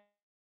frontline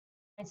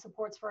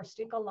supports for our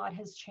students. A lot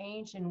has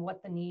changed in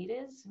what the need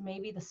is.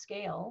 Maybe the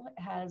scale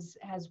has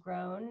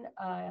grown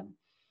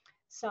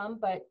some,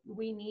 but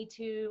we need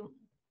to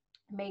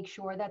make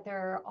sure that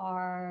there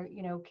are,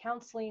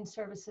 counseling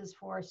services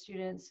for our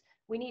students.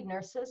 We need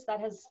nurses.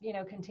 That has,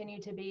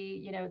 continued to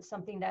be, it's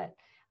something that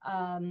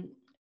UT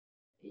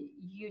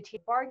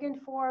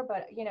bargained for,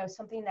 but,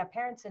 something that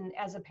parents, and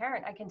as a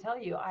parent, I can tell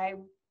you, I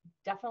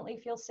definitely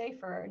feel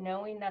safer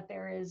knowing that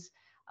there is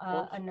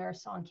a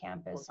nurse on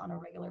campus on a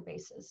regular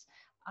basis.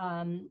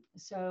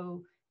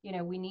 So,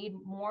 we need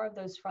more of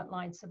those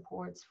frontline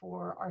supports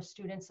for our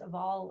students of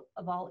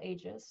all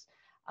ages.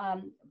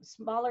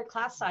 Smaller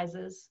class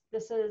sizes.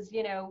 This is,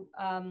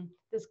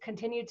 this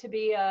continued to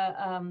be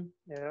an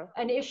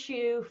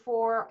issue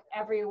for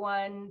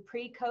everyone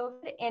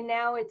pre-COVID, and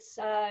now it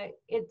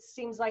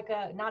seems like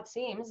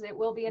it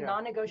will be a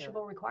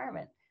non-negotiable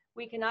requirement.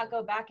 We cannot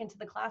go back into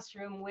the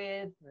classroom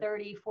with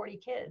 30, 40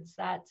 kids.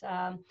 That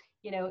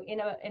in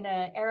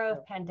an era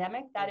of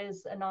pandemic, that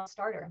is a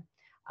non-starter.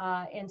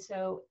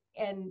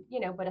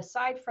 But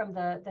aside from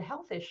the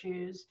health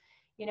issues,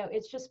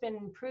 it's just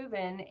been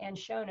proven and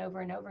shown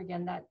over and over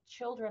again that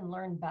children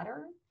learn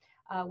better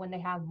when they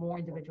have more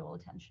individual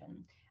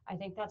attention. I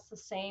think that's the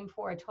same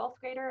for a 12th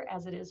grader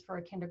as it is for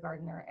a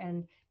kindergartner.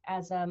 And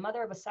as a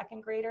mother of a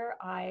second grader,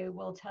 I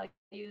will tell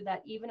you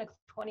that even a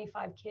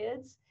 25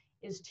 kids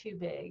is too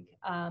big.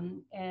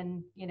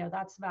 And,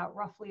 that's about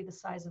roughly the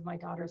size of my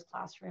daughter's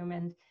classroom.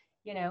 And,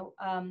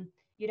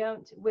 you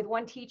don't, with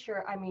one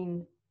teacher, I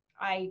mean,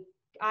 I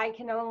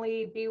can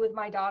only be with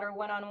my daughter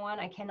one-on-one.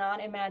 I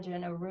cannot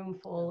imagine a room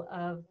full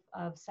of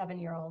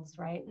 7-year-olds,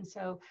 right? And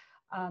so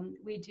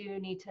we do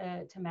need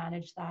to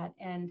manage that.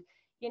 And,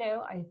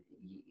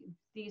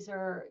 these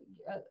are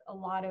a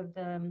lot of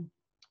the,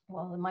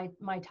 well,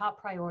 my top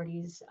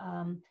priorities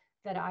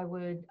that I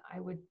would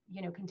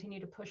continue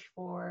to push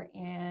for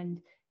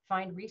and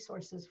find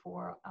resources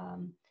for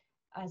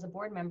as a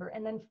board member.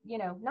 And then,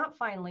 not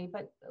finally,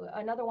 but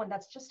another one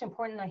that's just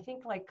important, I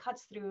think like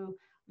cuts through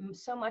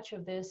so much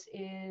of this,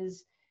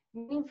 is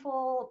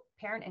meaningful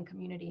parent and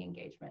community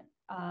engagement.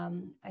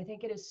 I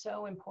think it is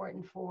so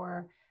important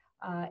for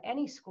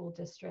any school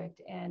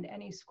district and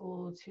any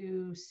school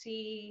to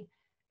see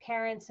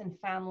parents and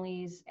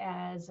families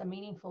as a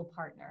meaningful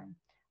partner,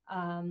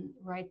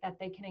 right? That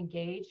they can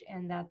engage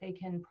and that they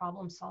can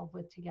problem solve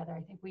with together. I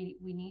think we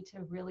need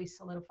to really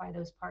solidify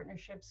those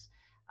partnerships.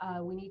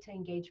 We need to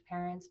engage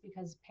parents,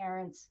 because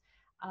parents,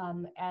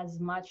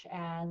 as much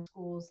as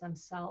schools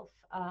themselves,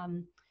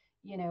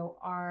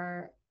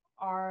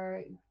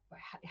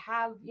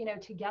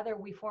 together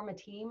we form a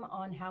team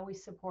on how we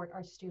support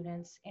our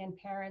students. And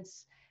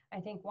parents, I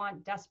think,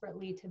 want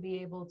desperately to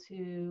be able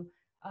to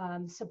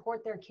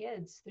support their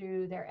kids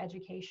through their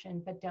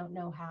education, but don't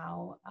know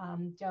how,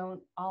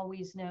 don't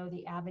always know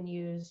the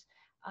avenues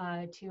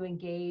to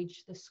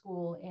engage the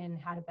school in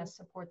how to best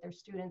support their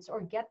students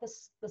or get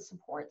the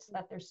supports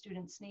that their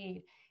students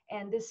need.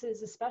 And this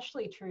is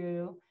especially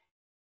true,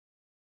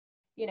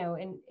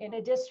 in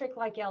a district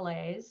like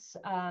LA's,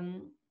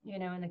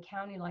 in a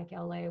county like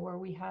LA, where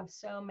we have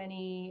so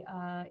many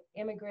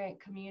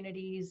immigrant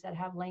communities that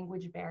have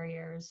language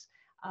barriers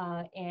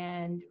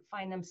and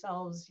find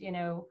themselves,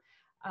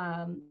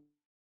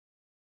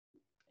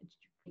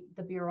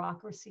 the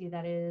bureaucracy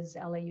that is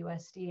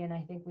LAUSD. And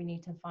I think we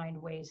need to find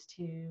ways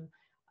to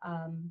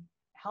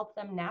help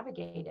them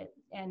navigate it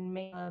and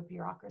make a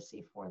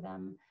bureaucracy for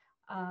them,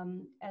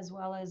 as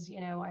well as,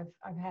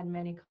 I've had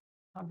many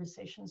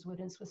conversations with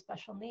students with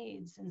special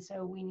needs. And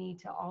so we need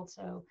to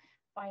also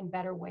find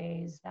better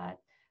ways that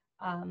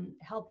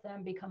help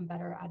them become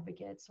better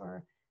advocates,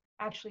 or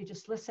actually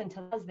just listen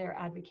to us, they're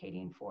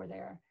advocating for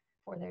their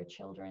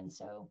children.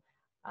 So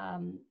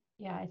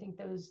yeah, I think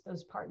those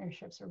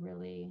partnerships are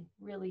really,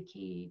 really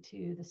key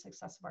to the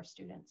success of our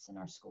students in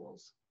our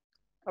schools.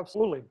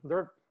 Absolutely.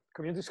 They're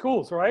community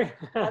schools, right?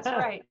 That's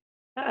right.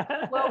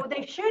 Well,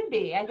 they should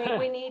be. I think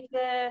we need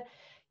to,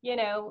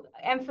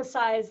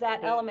 emphasize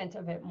that element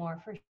of it more,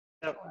 for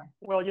sure.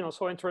 Well,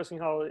 so interesting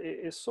how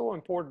it's so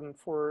important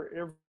for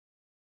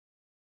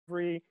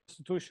every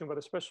institution, but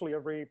especially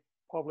every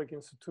public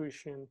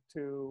institution,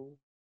 to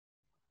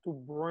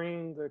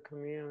bring the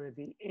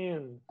community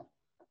in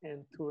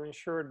and to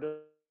ensure that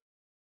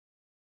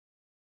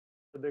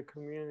the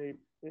community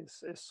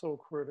is so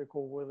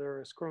critical, whether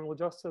it's criminal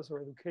justice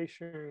or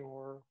education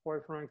or,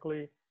 quite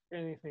frankly,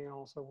 anything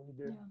else that we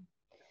do. Yeah.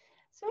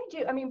 So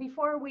I mean,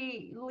 before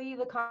we leave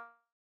the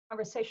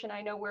conversation,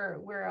 I know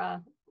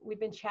we've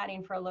been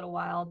chatting for a little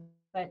while,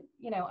 but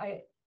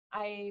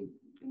I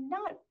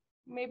not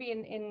maybe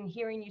in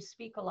hearing you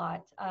speak a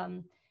lot,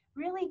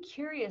 really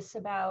curious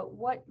about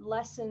what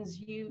lessons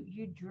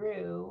you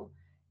drew,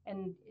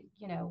 and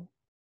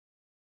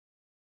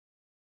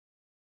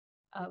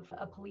of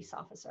a police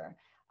officer,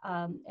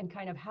 and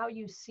kind of how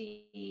you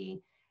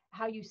see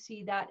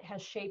that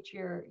has shaped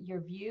your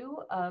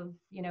view of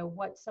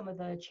what some of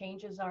the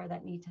changes are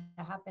that need to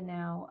happen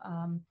now,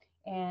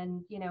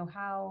 and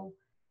how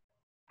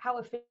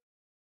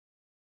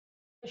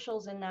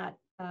officials in that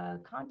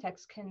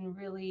context can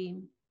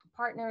really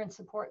partner and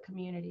support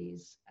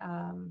communities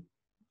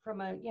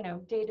from a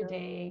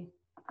day-to-day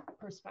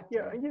perspective.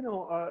 Yeah,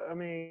 I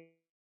mean,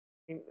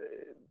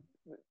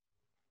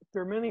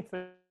 there are many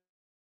things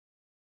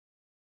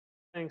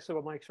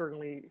that might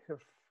certainly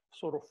have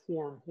sort of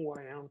formed who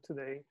I am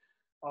today.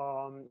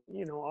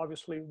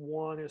 Obviously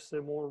one is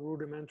the more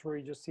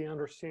rudimentary, just the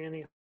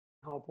understanding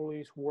how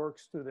police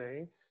works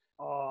today,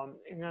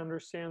 and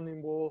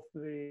understanding both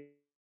the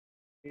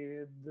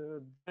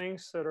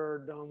things that are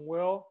done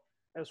well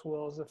as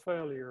well as the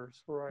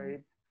failures,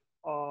 right?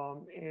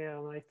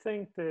 And I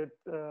think that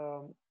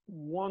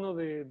one of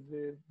the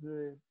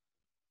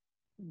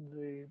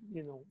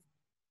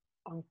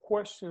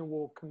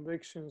unquestionable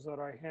convictions that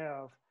I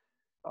have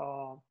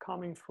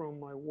coming from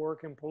my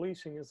work in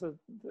policing is that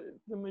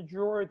the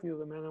majority of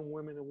the men and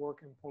women that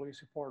work in police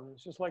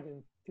departments, just like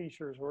in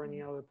teachers or any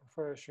other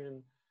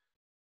profession,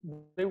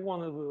 they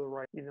want to do the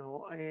right,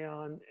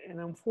 and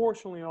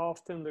unfortunately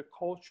often the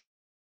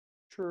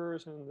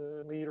cultures and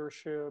the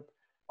leadership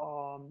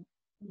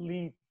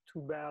lead to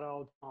bad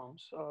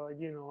outcomes.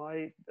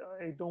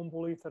 I don't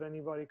believe that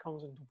anybody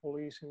comes into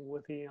policing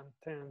with the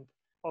intent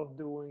of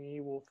doing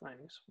evil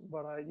things,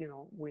 but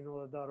we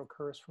know that that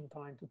occurs from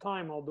time to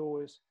time, although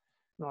it's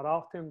not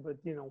often, but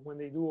when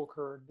they do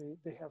occur,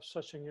 they have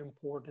such an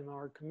import in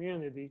our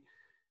community.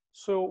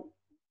 So,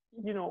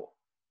 you know,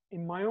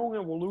 in my own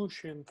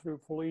evolution through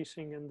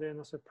policing and then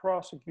as a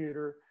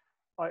prosecutor,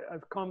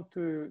 I've come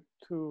to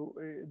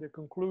the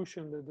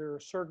conclusion that there are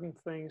certain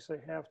things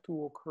that have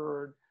to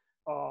occur,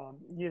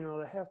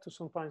 that have to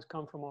sometimes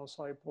come from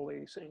outside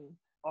policing,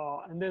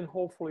 and then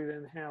hopefully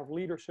then have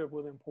leadership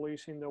within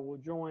policing that will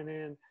join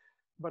in.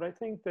 But I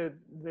think that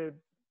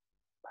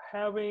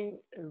having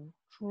a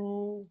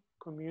true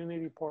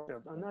community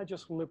partnership, and not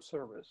just lip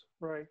service,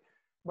 right?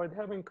 But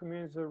having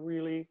communities that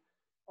really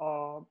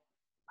uh,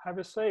 have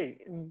a say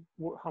in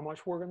how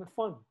much we're going to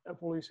fund a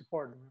police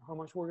department, how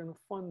much we're going to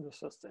fund the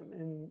system,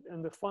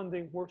 and the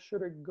funding, where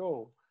should it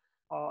go,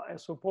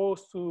 as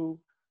opposed to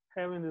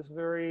having this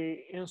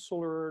very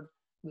insular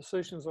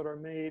decisions that are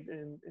made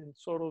in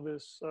sort of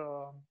this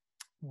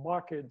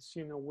buckets,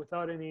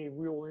 without any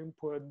real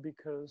input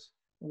because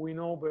we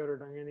know better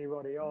than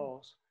anybody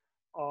else.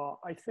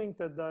 I think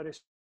that that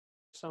is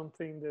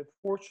something that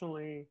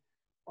fortunately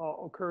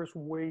occurs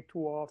way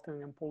too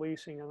often in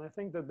policing. And I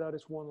think that that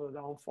is one of the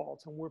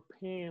downfalls, and we're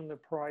paying the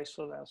price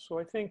of that. So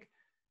I think,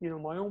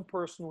 my own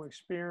personal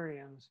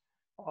experience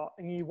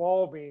in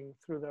evolving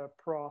through that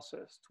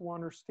process to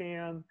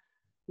understand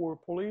where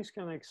police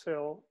can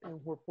excel and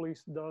where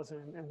police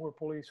doesn't and where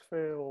police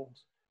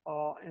fails,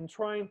 and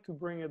trying to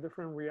bring a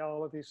different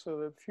reality so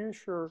that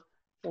future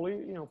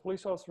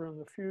police officers in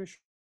the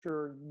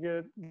future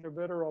get a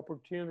better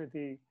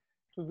opportunity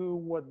to do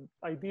what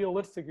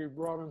idealistically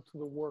brought them to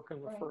the work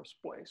in the first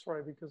place,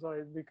 right? Because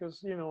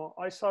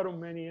I sat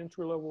on many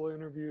entry-level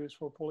interviews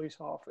for police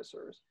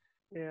officers,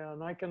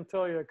 and I can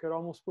tell you I could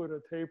almost put a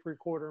tape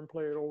recorder and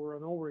play it over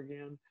and over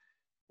again.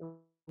 And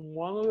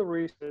one of the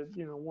reasons,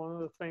 one of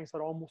the things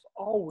that almost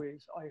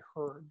always I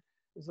heard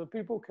is that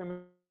people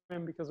come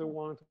in because they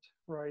want it,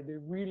 right? They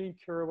really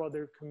care about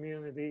their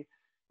community,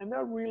 and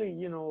that really,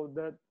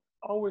 that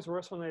always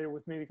resonated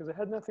with me because it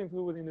had nothing to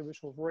do with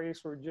individual's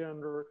race or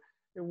gender.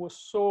 It was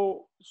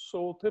so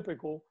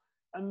typical.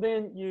 And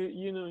then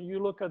you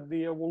look at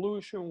the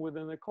evolution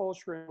within the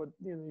culture, but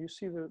you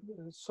see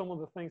some of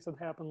the things that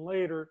happen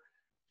later,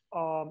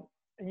 and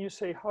you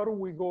say, how do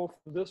we go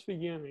from this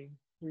beginning?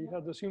 We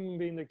had this human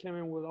being that came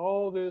in with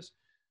all this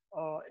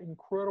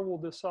incredible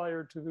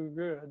desire to do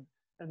good,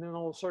 and then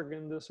all of a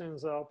sudden this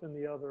ends up in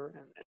the other.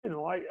 And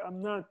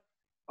I'm not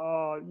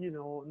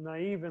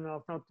naive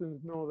enough not to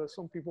know that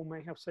some people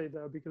may have said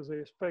that because they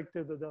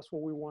expected that that's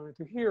what we wanted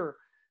to hear.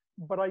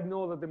 But I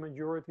know that the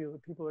majority of the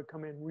people that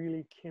come in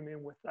really came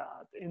in with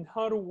that. And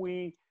how do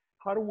we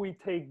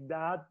take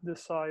that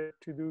desire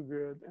to do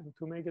good and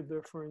to make a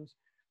difference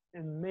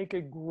and make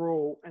it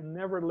grow and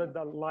never let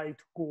that light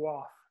go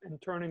off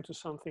and turn into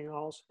something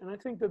else? And I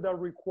think that that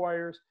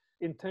requires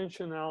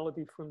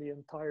intentionality from the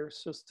entire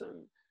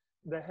system.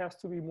 That has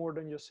to be more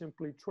than just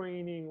simply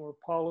training or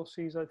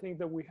policies. I think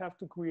that we have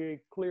to create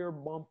clear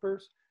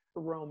bumpers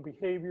around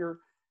behavior,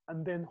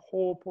 and then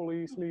hold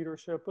police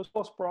leadership as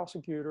well as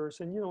prosecutors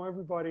and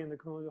everybody in the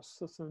criminal justice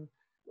system,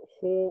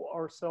 hold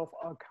ourselves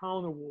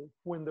accountable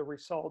when the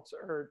results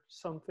are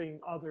something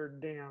other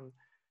than.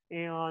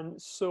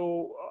 And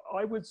so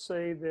I would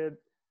say that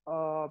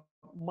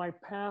my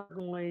path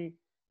really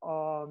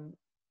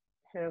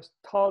has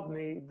taught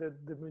me that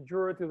the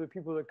majority of the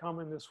people that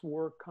come in this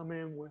work come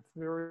in with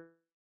very,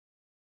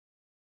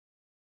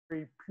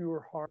 very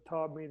pure heart.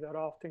 Taught me that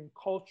often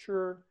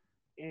culture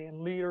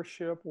and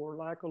leadership or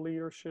lack of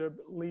leadership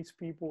leads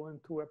people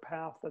into a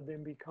path that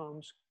then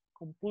becomes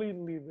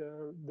completely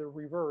the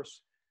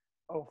reverse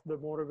of the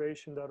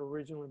motivation that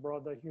originally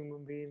brought that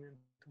human being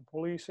into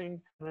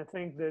policing. And I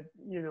think that,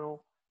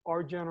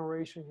 our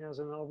generation has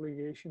an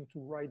obligation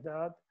to right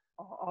that.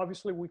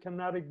 Obviously, we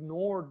cannot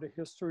ignore the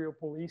history of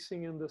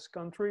policing in this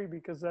country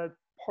because that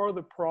part of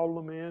the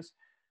problem is,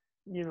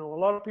 a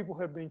lot of people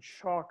have been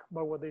shocked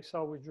by what they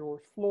saw with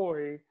George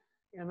Floyd.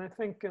 And I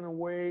think in a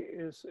way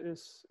is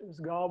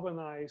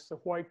galvanized the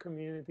white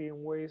community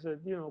in ways that,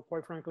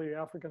 quite frankly, the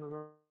African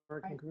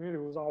American community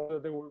was all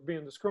that they were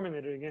being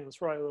discriminated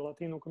against, right? The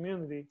Latino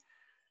community.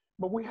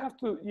 But we have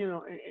to,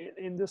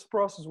 in this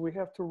process, we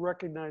have to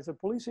recognize that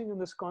policing in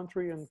this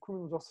country and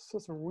criminal justice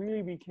system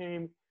really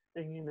became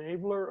an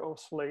enabler of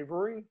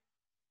slavery.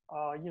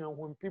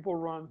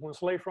 When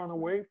slaves run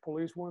away,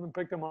 police went and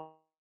picked them up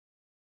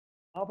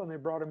and they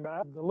brought him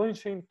back. The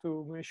lynching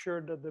to make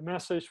sure that the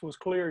message was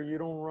clear, you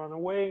don't run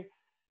away.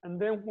 And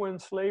then when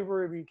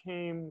slavery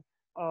became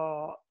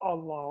a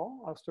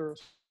law after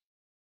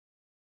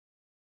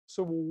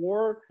Civil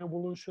War,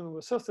 evolution of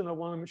the system, I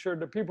want to make sure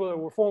that people that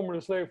were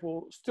formerly slaves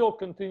will still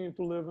continue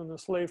to live in the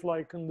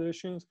slave-like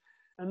conditions.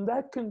 And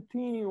that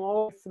continued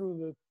all through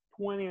the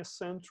 20th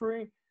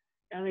century.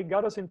 And it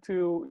got us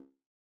into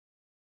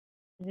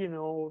the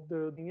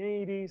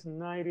 80s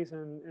and 90s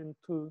and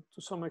to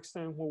some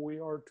extent where we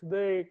are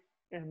today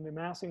and the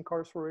mass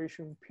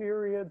incarceration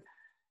period.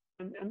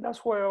 And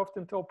that's why I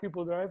often tell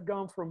people that I've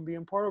gone from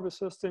being part of a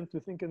system to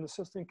thinking the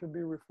system can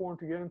be reformed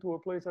to get into a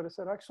place that I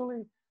said,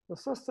 actually, the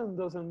system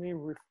doesn't need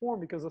reform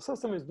because the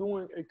system is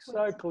doing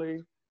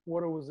exactly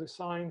what it was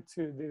designed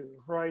to do,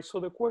 right? So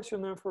the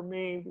question then for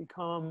me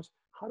becomes,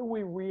 how do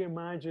we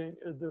reimagine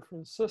a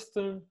different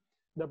system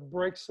that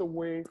breaks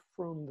away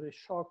from the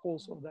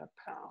shackles of that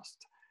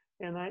past?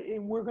 And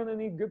we're going to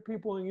need good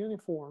people in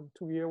uniform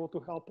to be able to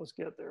help us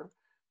get there.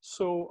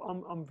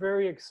 So I'm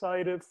very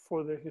excited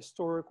for the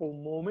historical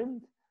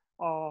moment.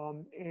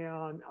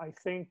 And I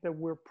think that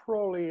we're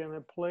probably in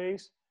a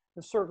place,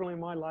 and certainly in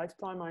my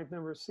lifetime, I've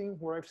never seen,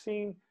 where I've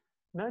seen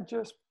not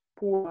just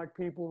poor Black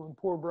people and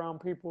poor brown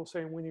people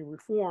saying we need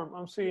reform.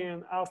 I'm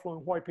seeing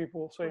affluent white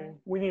people saying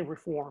we need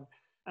reform.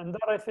 And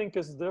that I think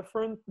is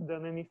different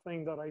than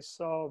anything that I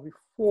saw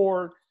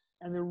before.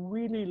 And it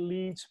really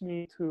leads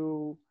me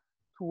to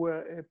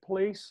a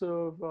place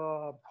of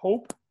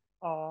hope,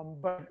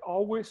 but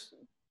always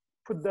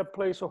put that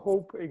place of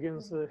hope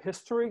against the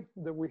history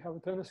that we have a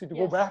tendency to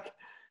go back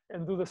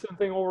and do the same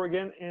thing over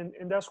again.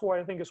 And that's why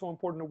I think it's so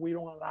important that we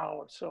don't allow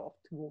ourselves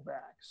to go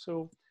back.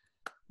 So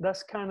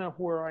that's kind of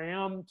where I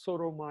am,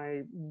 sort of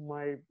my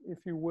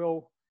if you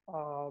will,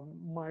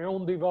 my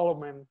own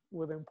development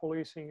within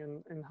policing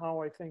and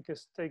how I think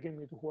it's taken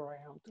me to where I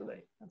am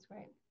today. That's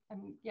great.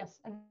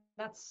 Yes, and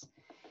that's,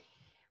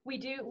 we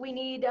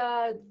need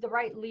the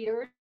right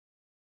leaders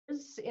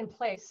in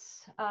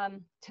place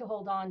to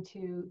hold on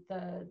to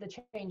the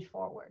change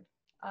forward,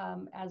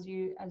 as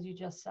you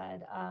just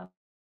said.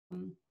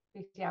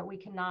 Yeah, we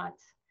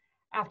cannot,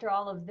 after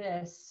all of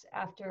this,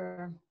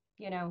 after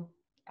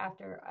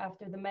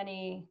the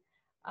many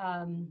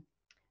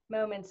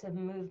moments of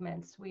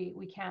movements,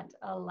 we can't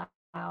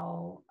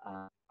allow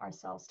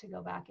ourselves to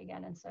go back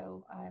again. And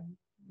so I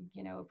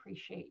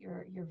appreciate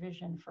your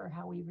vision for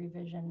how we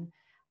revision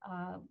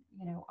our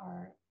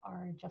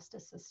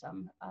justice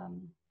system.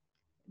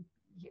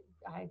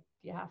 I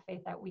have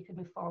faith that we could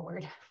move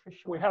forward for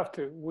sure. We have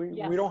to.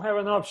 We don't have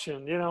an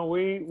option.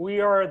 We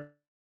are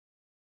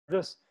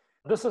this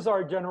is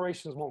our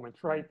generation's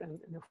moment, right?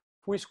 And if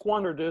we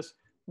squander this,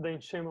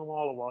 then shame on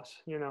all of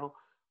us.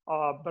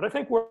 But I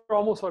think we're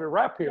almost at a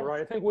wrap here,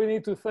 right? I think we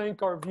need to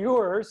thank our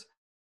viewers.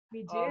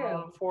 We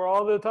do. For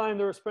all the time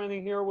they're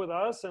spending here with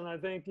us, and I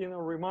think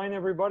remind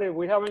everybody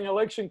we have an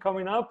election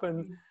coming up,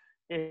 and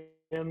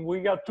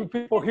we got two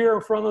people here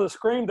in front of the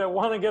screen that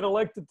want to get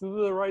elected to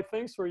do the right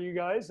things for you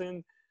guys.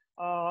 And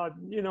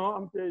you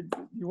want to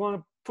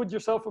put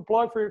yourself a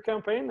plug for your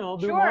campaign? And I'll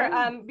do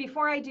mine.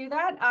 Before I do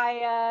that,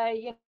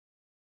 I'd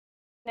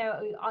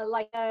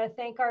like to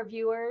thank our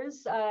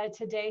viewers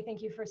today.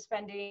 Thank you for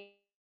spending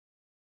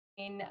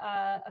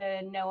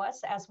know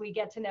us as we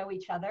get to know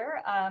each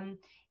other.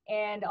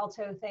 And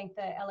also thank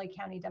the LA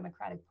County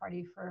Democratic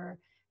Party for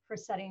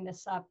setting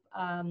this up.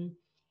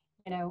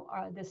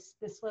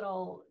 This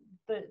little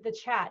the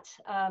chat,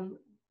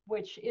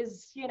 which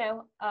is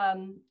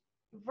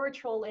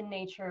virtual in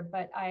nature,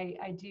 but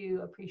I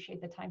do appreciate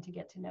the time to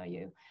get to know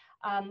you.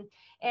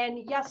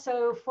 And yes,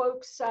 so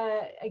folks,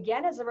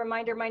 again, as a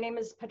reminder, my name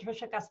is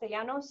Patricia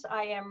Castellanos.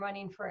 I am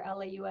running for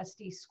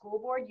LAUSD School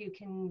Board. You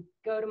can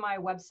go to my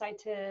website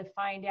to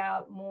find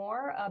out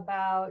more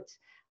about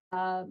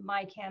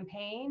my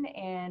campaign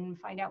and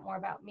find out more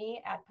about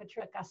me at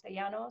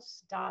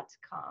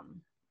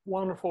patriciacastellanos.com.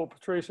 Wonderful,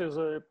 Patricia. It's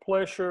a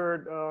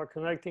pleasure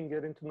connecting,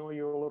 getting to know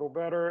you a little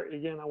better.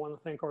 Again, I want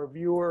to thank our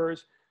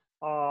viewers.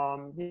 I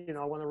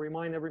want to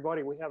remind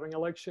everybody we have an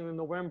election in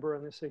November,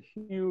 and it's a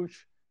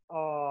huge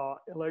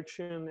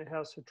election. It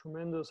has a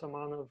tremendous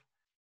amount of,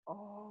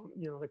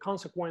 the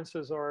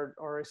consequences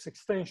are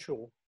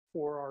substantial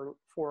for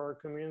our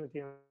community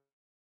and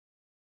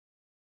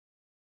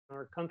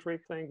our country.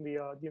 Thank the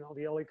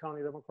LA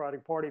County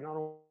Democratic Party, not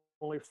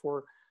only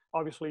for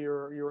obviously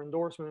your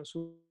endorsement and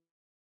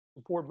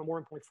support, but more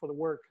importantly for the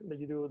work that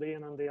you do day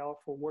in and day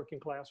out for working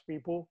class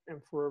people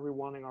and for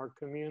everyone in our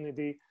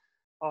community.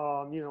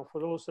 For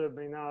those that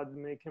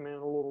may come in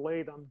a little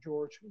late, I'm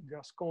George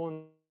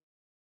Gascon.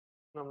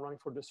 I'm running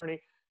for this attorney,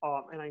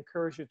 and I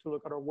encourage you to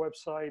look at our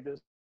website.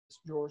 It's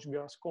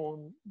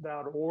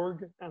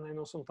georgegascon.org, and I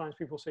know sometimes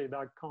people say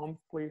 .com.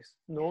 Please,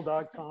 no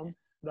 .com,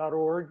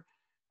 .org.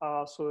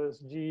 So it's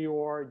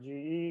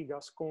G-O-R-G-E,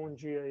 Gascon,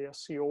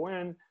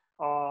 G-A-S-C-O-N,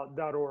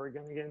 .org.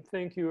 And again,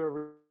 thank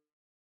you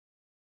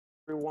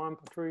everyone.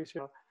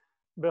 Patricia,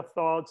 best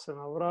thoughts and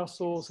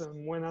abrazos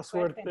and buena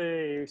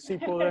suerte. Y si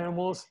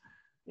podemos.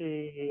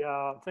 Y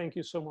thank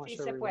you so much,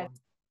 everyone.